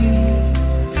leave.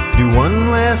 Do one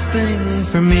last thing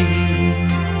for me.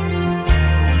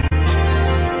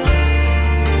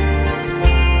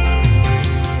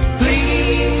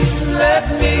 Please let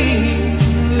me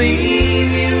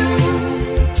leave you.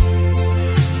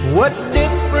 What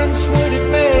difference would it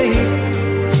make?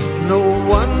 No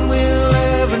one will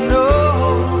ever know.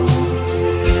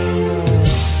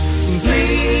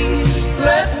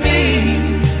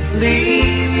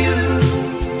 Leave you,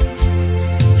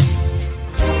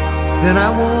 then I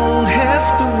won't have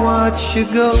to watch you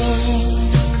go.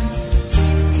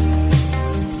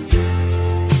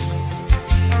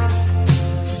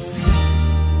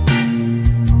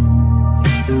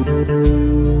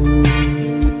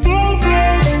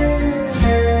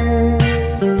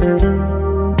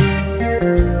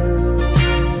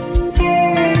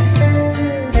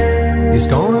 It's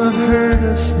gonna hurt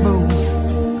us both,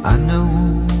 I know.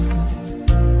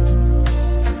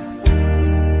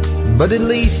 But at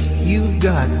least you've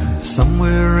got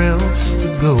somewhere else to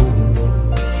go.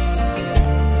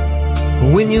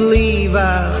 When you leave,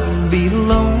 I'll be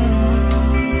alone,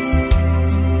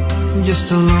 just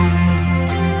alone.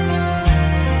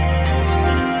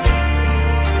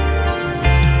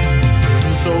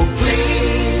 So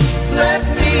please let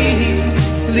me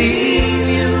leave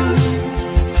you.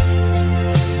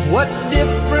 What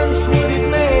difference would it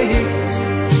make?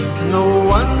 No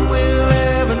one will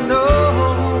ever know.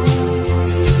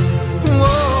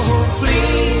 Oh,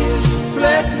 please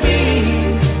let me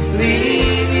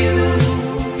leave you.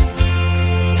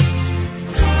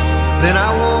 Then I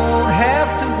won't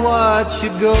have to watch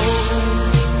you go.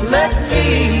 Let me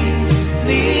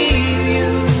leave you.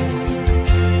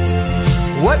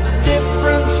 What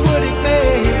difference would it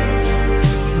make?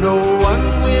 No one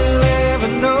will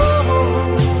ever know.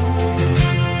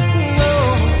 No,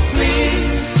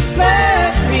 please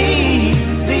let me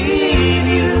leave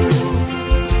you.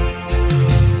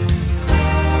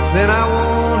 Then I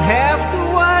won't have to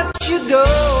watch you go.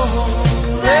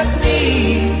 Let me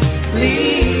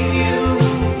leave you.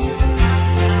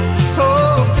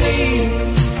 Oh, please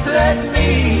let me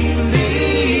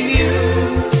leave you.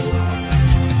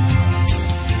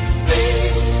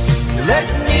 Please let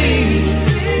me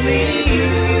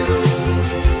leave you.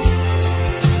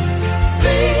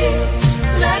 Please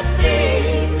let me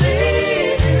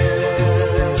leave you.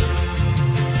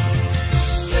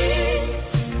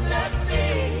 Please let me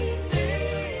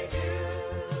leave you.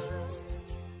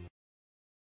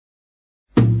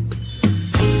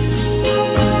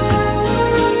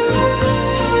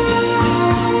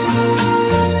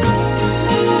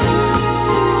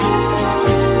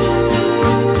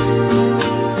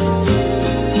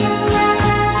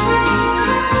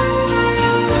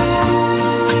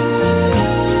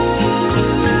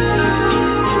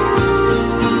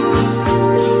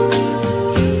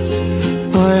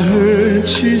 I heard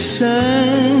she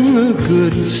sang a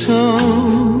good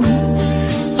song.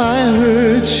 I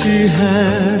heard she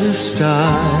had a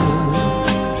style.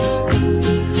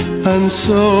 And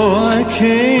so I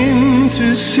came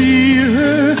to see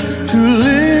her, to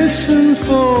listen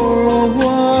for a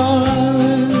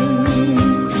while.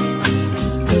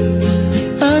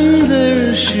 And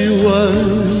there she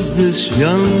was, this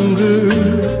young girl,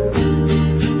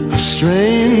 a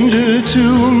stranger to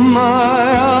my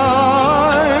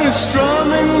eyes,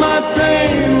 strumming my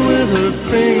pain with her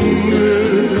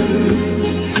fingers,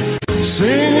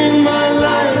 singing my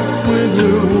life with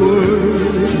her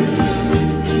words,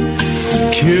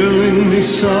 killing me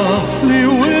softly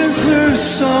with her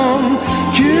song,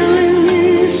 killing me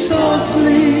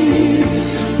softly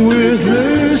with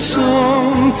her song,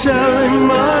 telling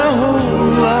my whole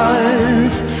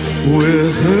life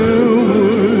with her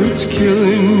words,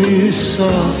 killing me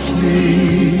softly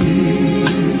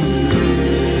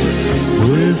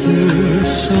with her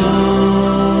song.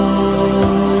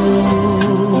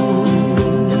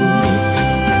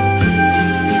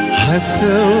 I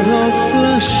felt all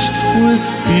flushed with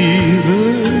fever,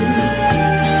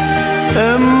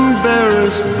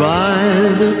 embarrassed by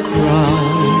the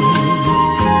crowd.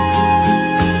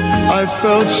 I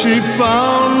felt she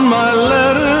found my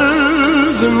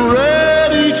letters and read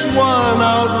each one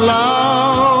out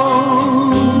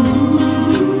loud.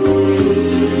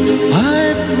 I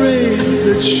prayed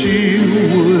that she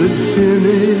would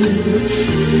finish,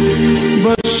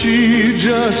 but she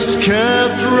just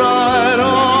kept right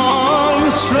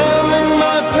on, strumming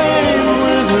my pain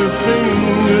with her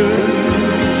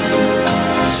fingers,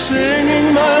 singing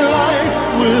my life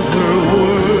with her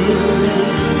words,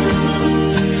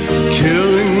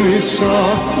 killing me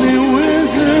softly with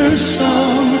her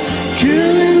song,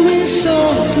 killing me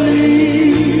softly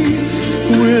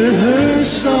with her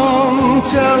song,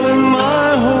 telling my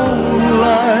whole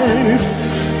life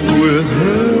with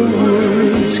her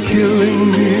words, killing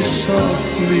me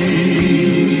softly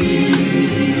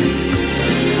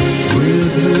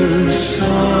with her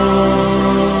song.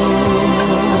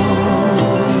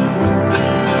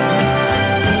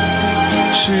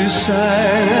 She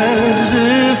sang as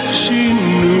if she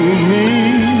knew me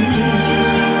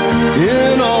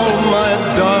in all my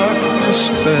dark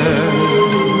despair.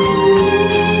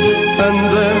 And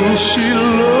then she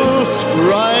looked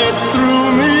right through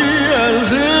me as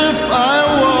if I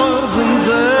wasn't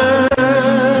there.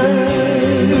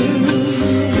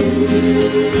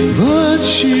 But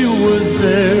she was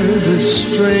there, the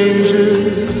stranger,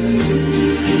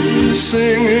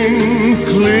 singing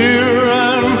clear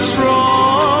and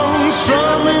strong,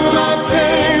 strumming my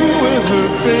pain with her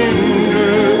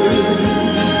fingers,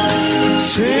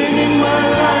 singing my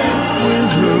life with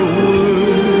her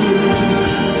words,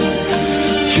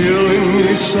 killing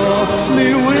me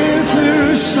softly with her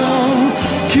song,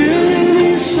 killing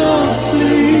me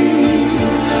softly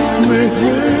with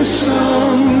her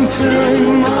song,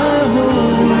 telling my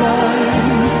whole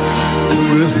life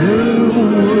with her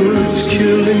words,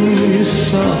 killing me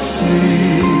softly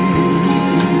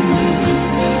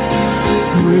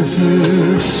with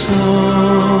her song.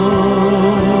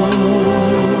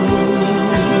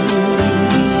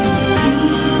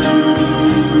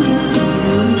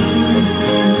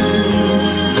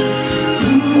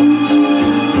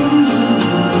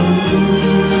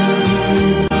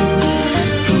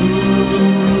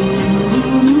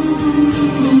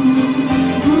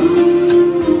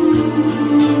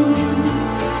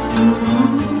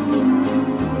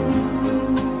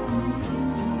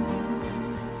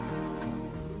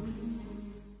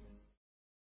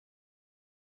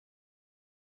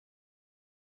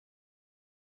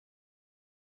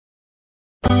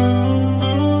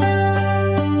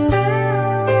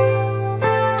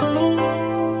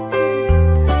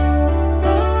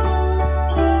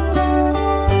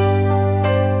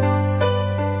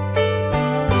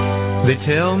 They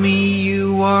tell me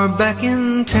you are back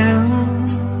in town,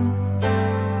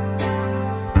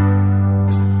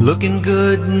 looking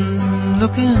good and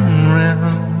looking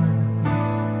round,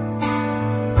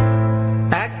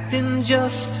 acting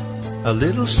just a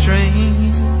little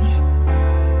strange,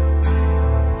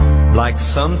 like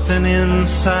something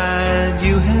inside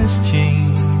you has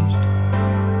changed.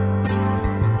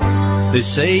 They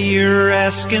say you're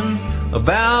asking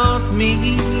about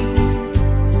me.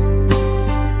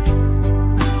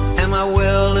 Am I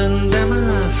well and am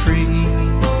I free?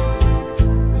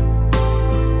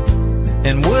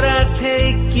 And would I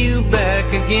take you back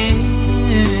again?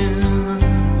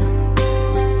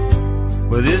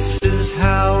 Well, this is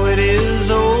how it is,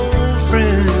 old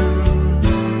friend.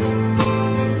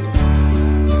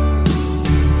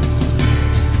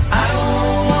 I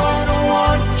don't wanna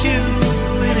want you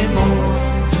anymore.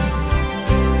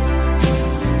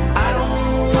 I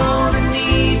don't wanna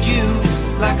need you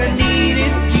like I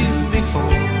needed you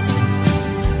before.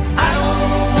 I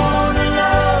don't wanna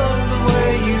love the way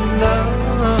you love.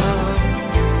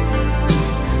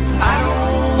 I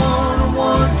don't wanna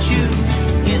want you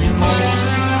anymore.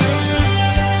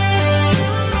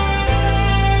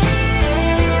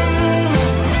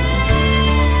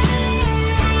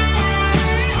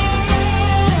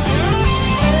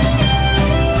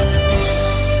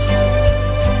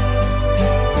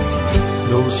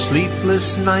 Those sleepless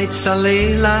nights I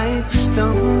lay like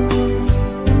stone,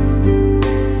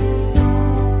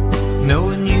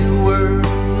 knowing you were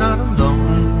not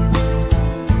alone,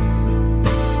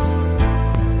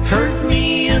 hurt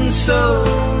me in so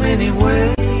many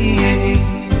ways.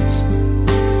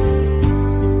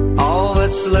 All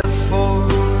that's left for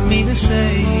me to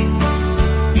say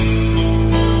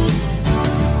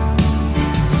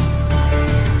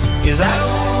is I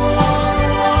don't wanna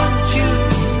want you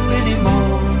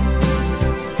anymore.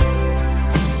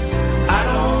 I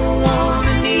don't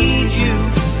wanna need you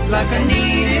like I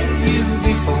needed you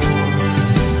before.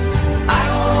 I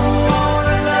don't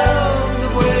wanna love the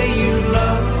way you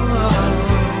love.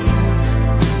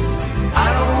 I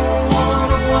don't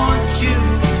wanna want you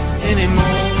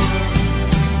anymore.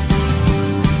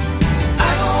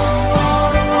 I don't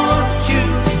wanna want you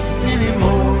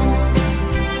anymore.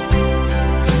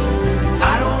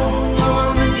 I don't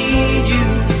wanna need you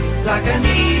like I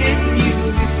needed you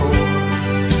before.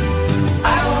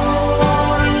 I don't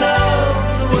wanna love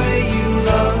the way you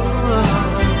love.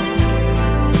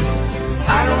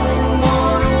 I don't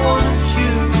wanna want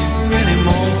you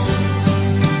anymore.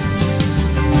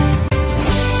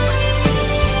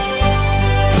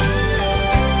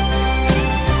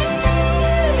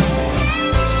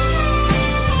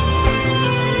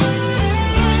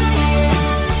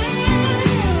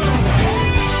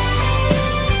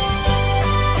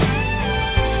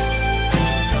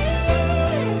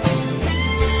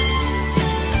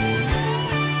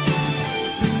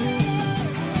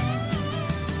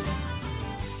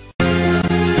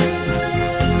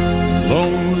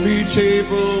 Lonely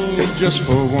table just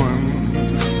for one,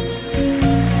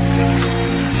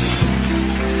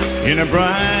 in a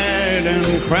bright and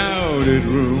crowded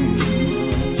room,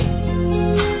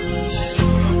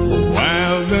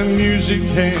 while the music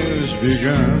has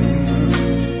begun.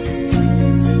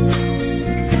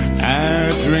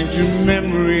 I drink to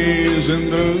memories in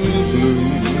the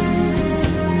bloom,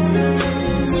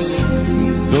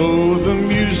 though the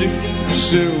music is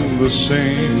still the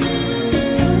same.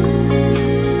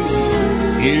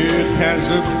 It has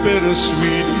a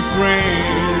bittersweet refrain.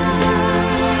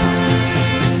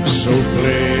 So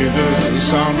play the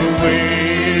song the way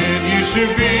it used to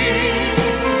be,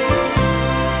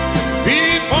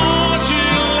 before she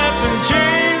left and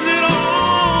changed it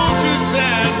all to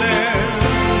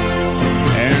sadness.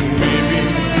 And maybe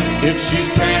if she's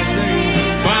passing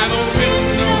by the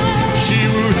window, she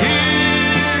will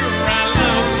hear our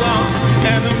love song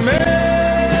and the melody.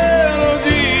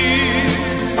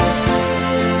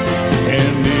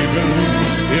 And even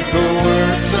if the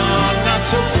words are not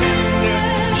so tender,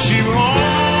 she will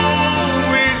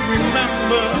always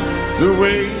remember the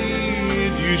way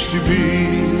it used to be.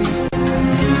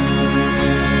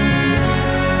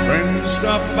 Friends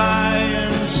stop by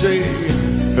and say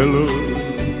hello,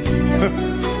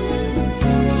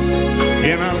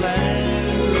 and I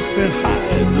laugh and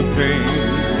hide the pain.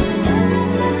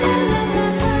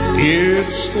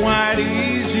 It's quite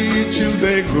easy till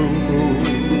they go.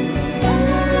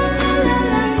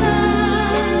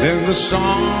 Then the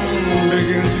song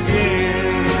begins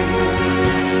again.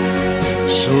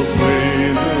 So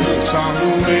play the song the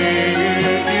way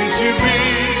it used to be,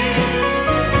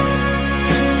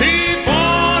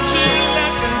 before she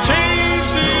left and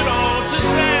changed it all to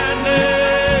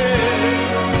sadness.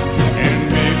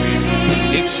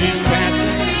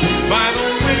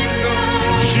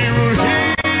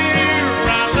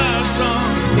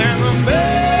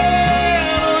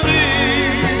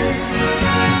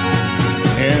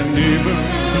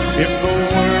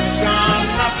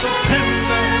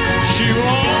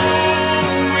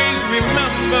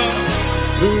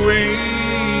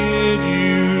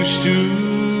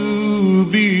 to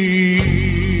be.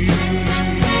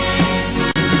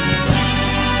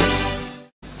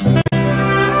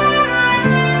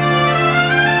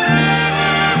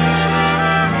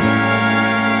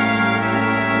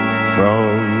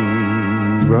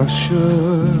 From Russia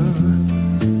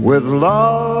with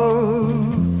love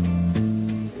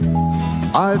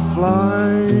I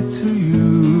fly to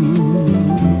you,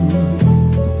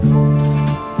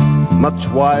 much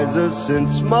wiser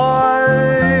since my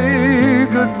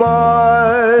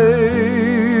goodbye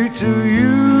to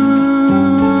you.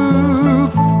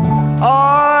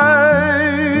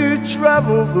 I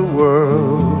traveled the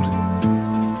world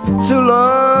to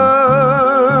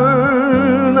learn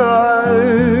I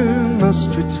must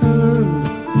return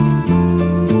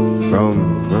from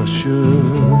Russia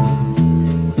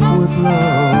with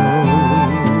love.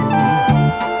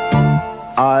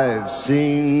 I've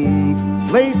seen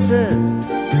places,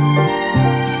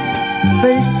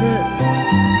 faces,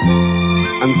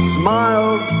 and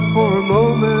smiled for a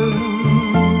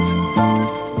moment,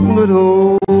 but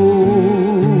oh,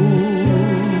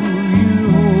 you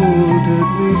haunted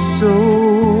me so.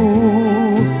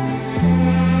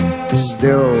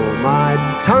 Still my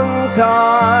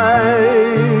tongue-tied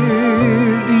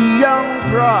young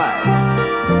pride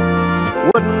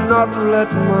would not let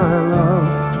my love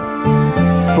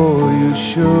for you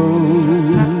show,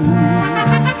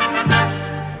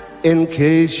 in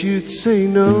case you'd say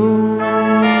no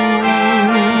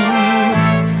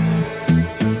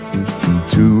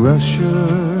to Russia.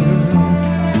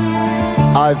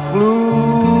 I flew,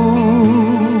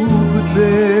 but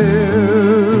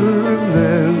there and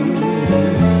then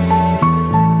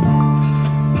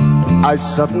I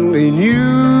suddenly knew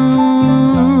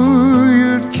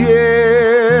you'd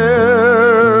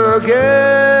care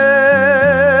again.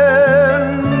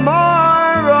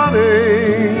 My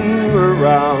running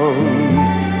around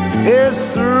is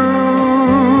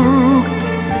through.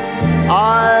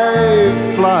 I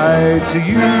fly to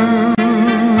you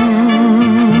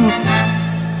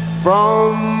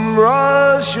from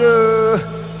Russia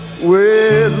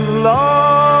with love.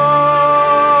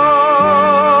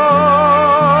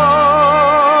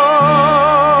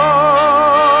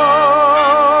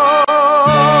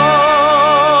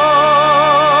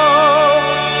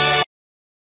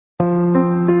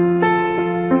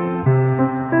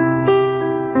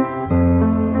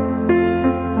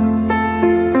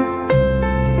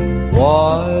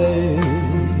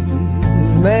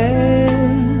 Wise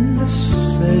men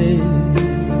say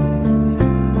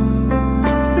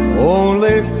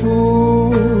only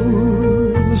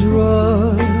fools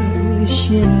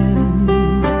rush in,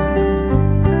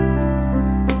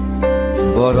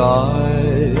 but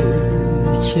I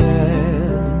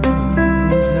can't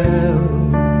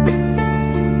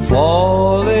help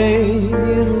falling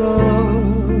in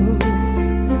love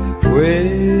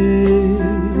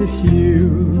with you.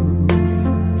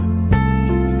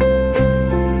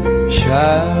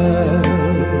 Shall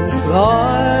I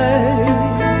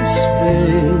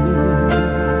stay?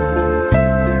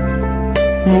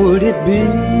 Would it be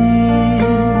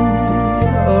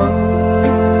a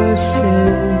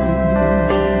sin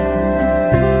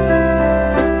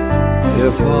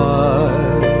if I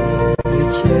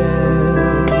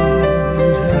can't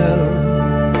help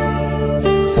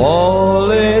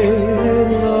falling in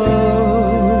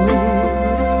love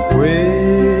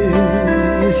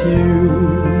with you?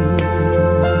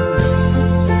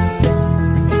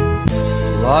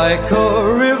 Like a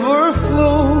river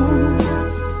flows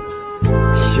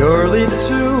surely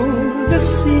to the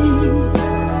sea,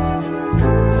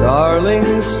 darling,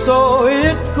 so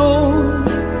it goes.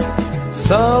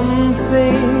 Some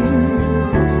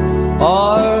things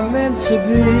are meant to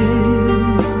be.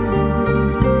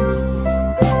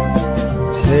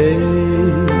 Take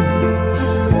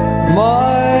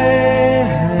my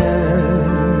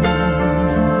hand,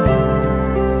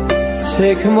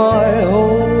 take my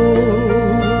whole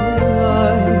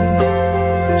life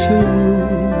too.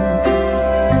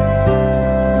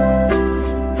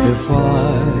 If I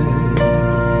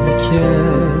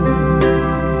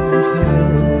can't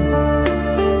help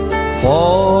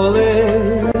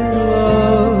falling in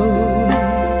love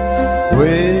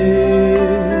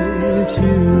with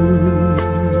you.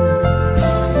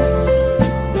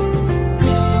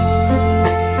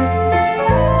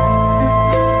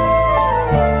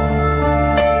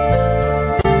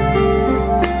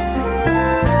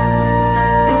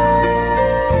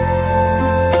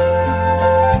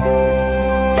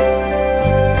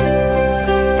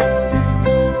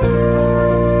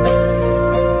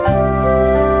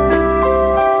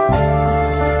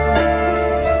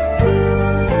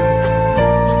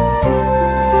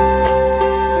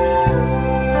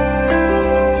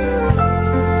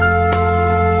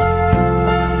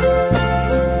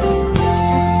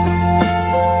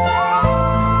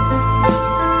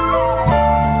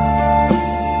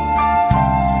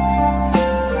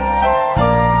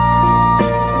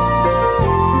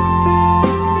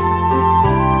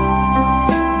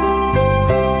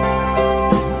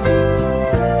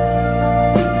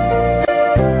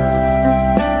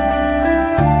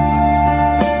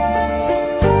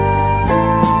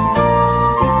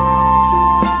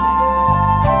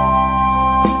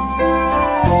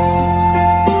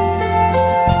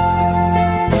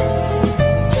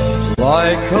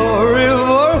 like a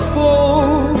river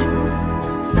flows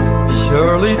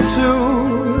surely to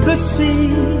the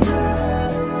sea.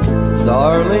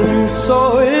 Darling, so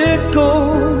it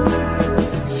goes.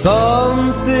 Some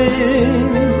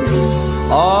things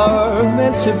are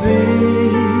meant to be.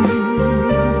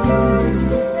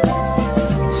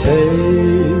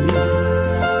 Take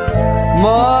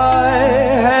my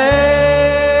hand,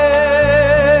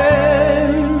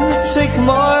 take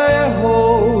my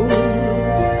whole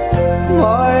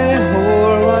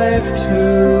life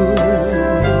too.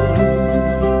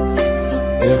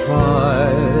 If I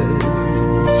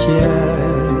can't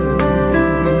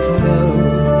help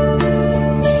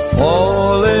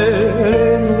falling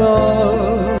in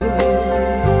love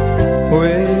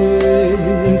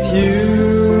with you,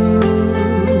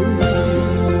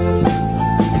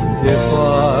 if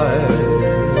I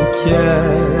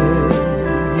can't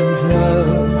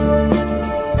help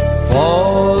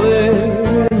falling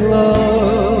in love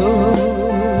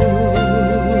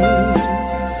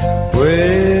with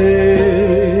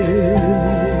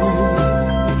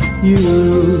you.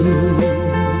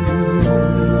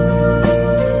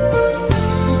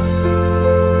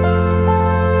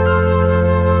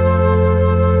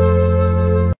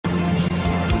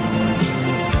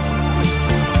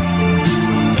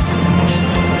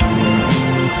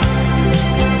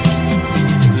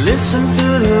 Listen to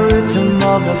the rhythm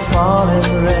of the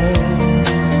falling rain,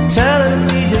 telling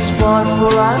me just what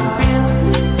will I feel.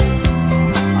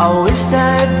 I wish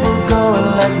that it would go and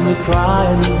let me cry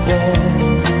in vain,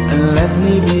 and let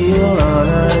me be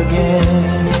alone again.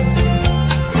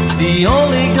 The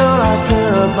only girl I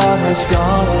care about has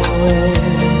gone away,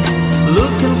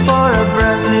 looking for a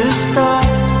brand new start.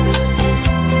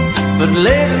 But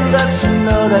little does she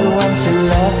know that when she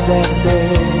left that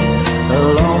day,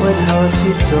 along with her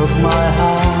she took my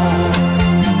heart.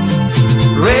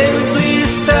 Rain,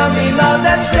 please tell me now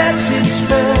that seems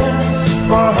fair.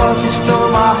 For her she stole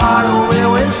my heart away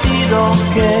when she don't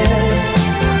care.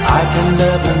 I can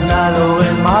live another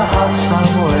in my heart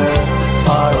somewhere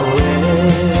far away.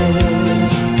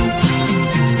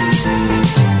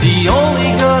 The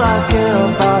only girl I care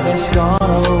about has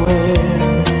gone away,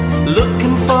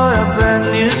 looking for a brand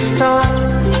new start.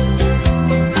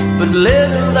 But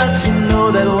little does she know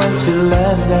that when she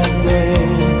left that day,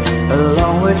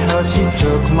 along with her she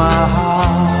took my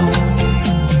heart.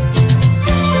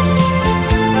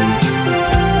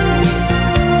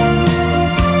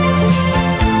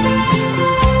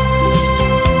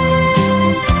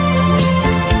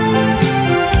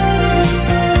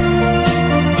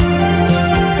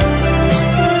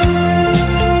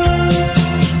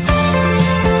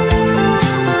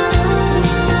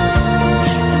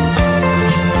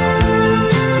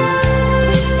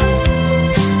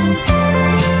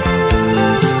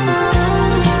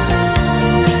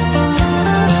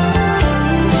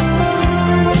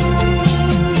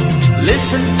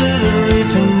 Listen to the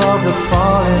rhythm of the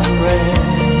falling rain,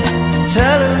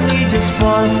 telling me just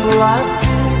what will I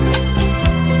feel.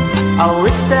 I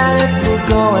wish that it would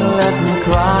go and let me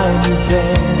cry in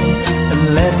vain, and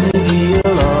let me be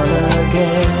alone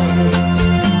again.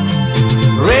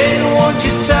 Rain, won't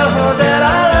you tell her that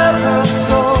I love her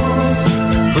so?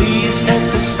 Please ask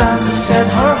the sun to set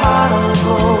her heart on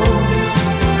gold.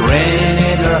 Rain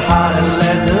in her heart and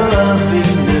let the love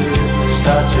in you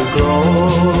start to grow.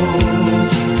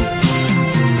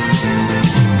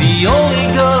 The only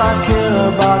girl I care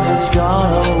about has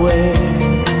gone away,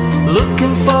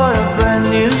 looking for a brand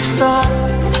new start.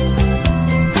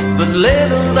 But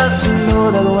little does she know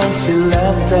that when she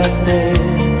left that day,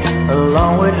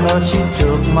 along with her she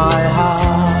took my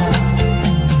heart.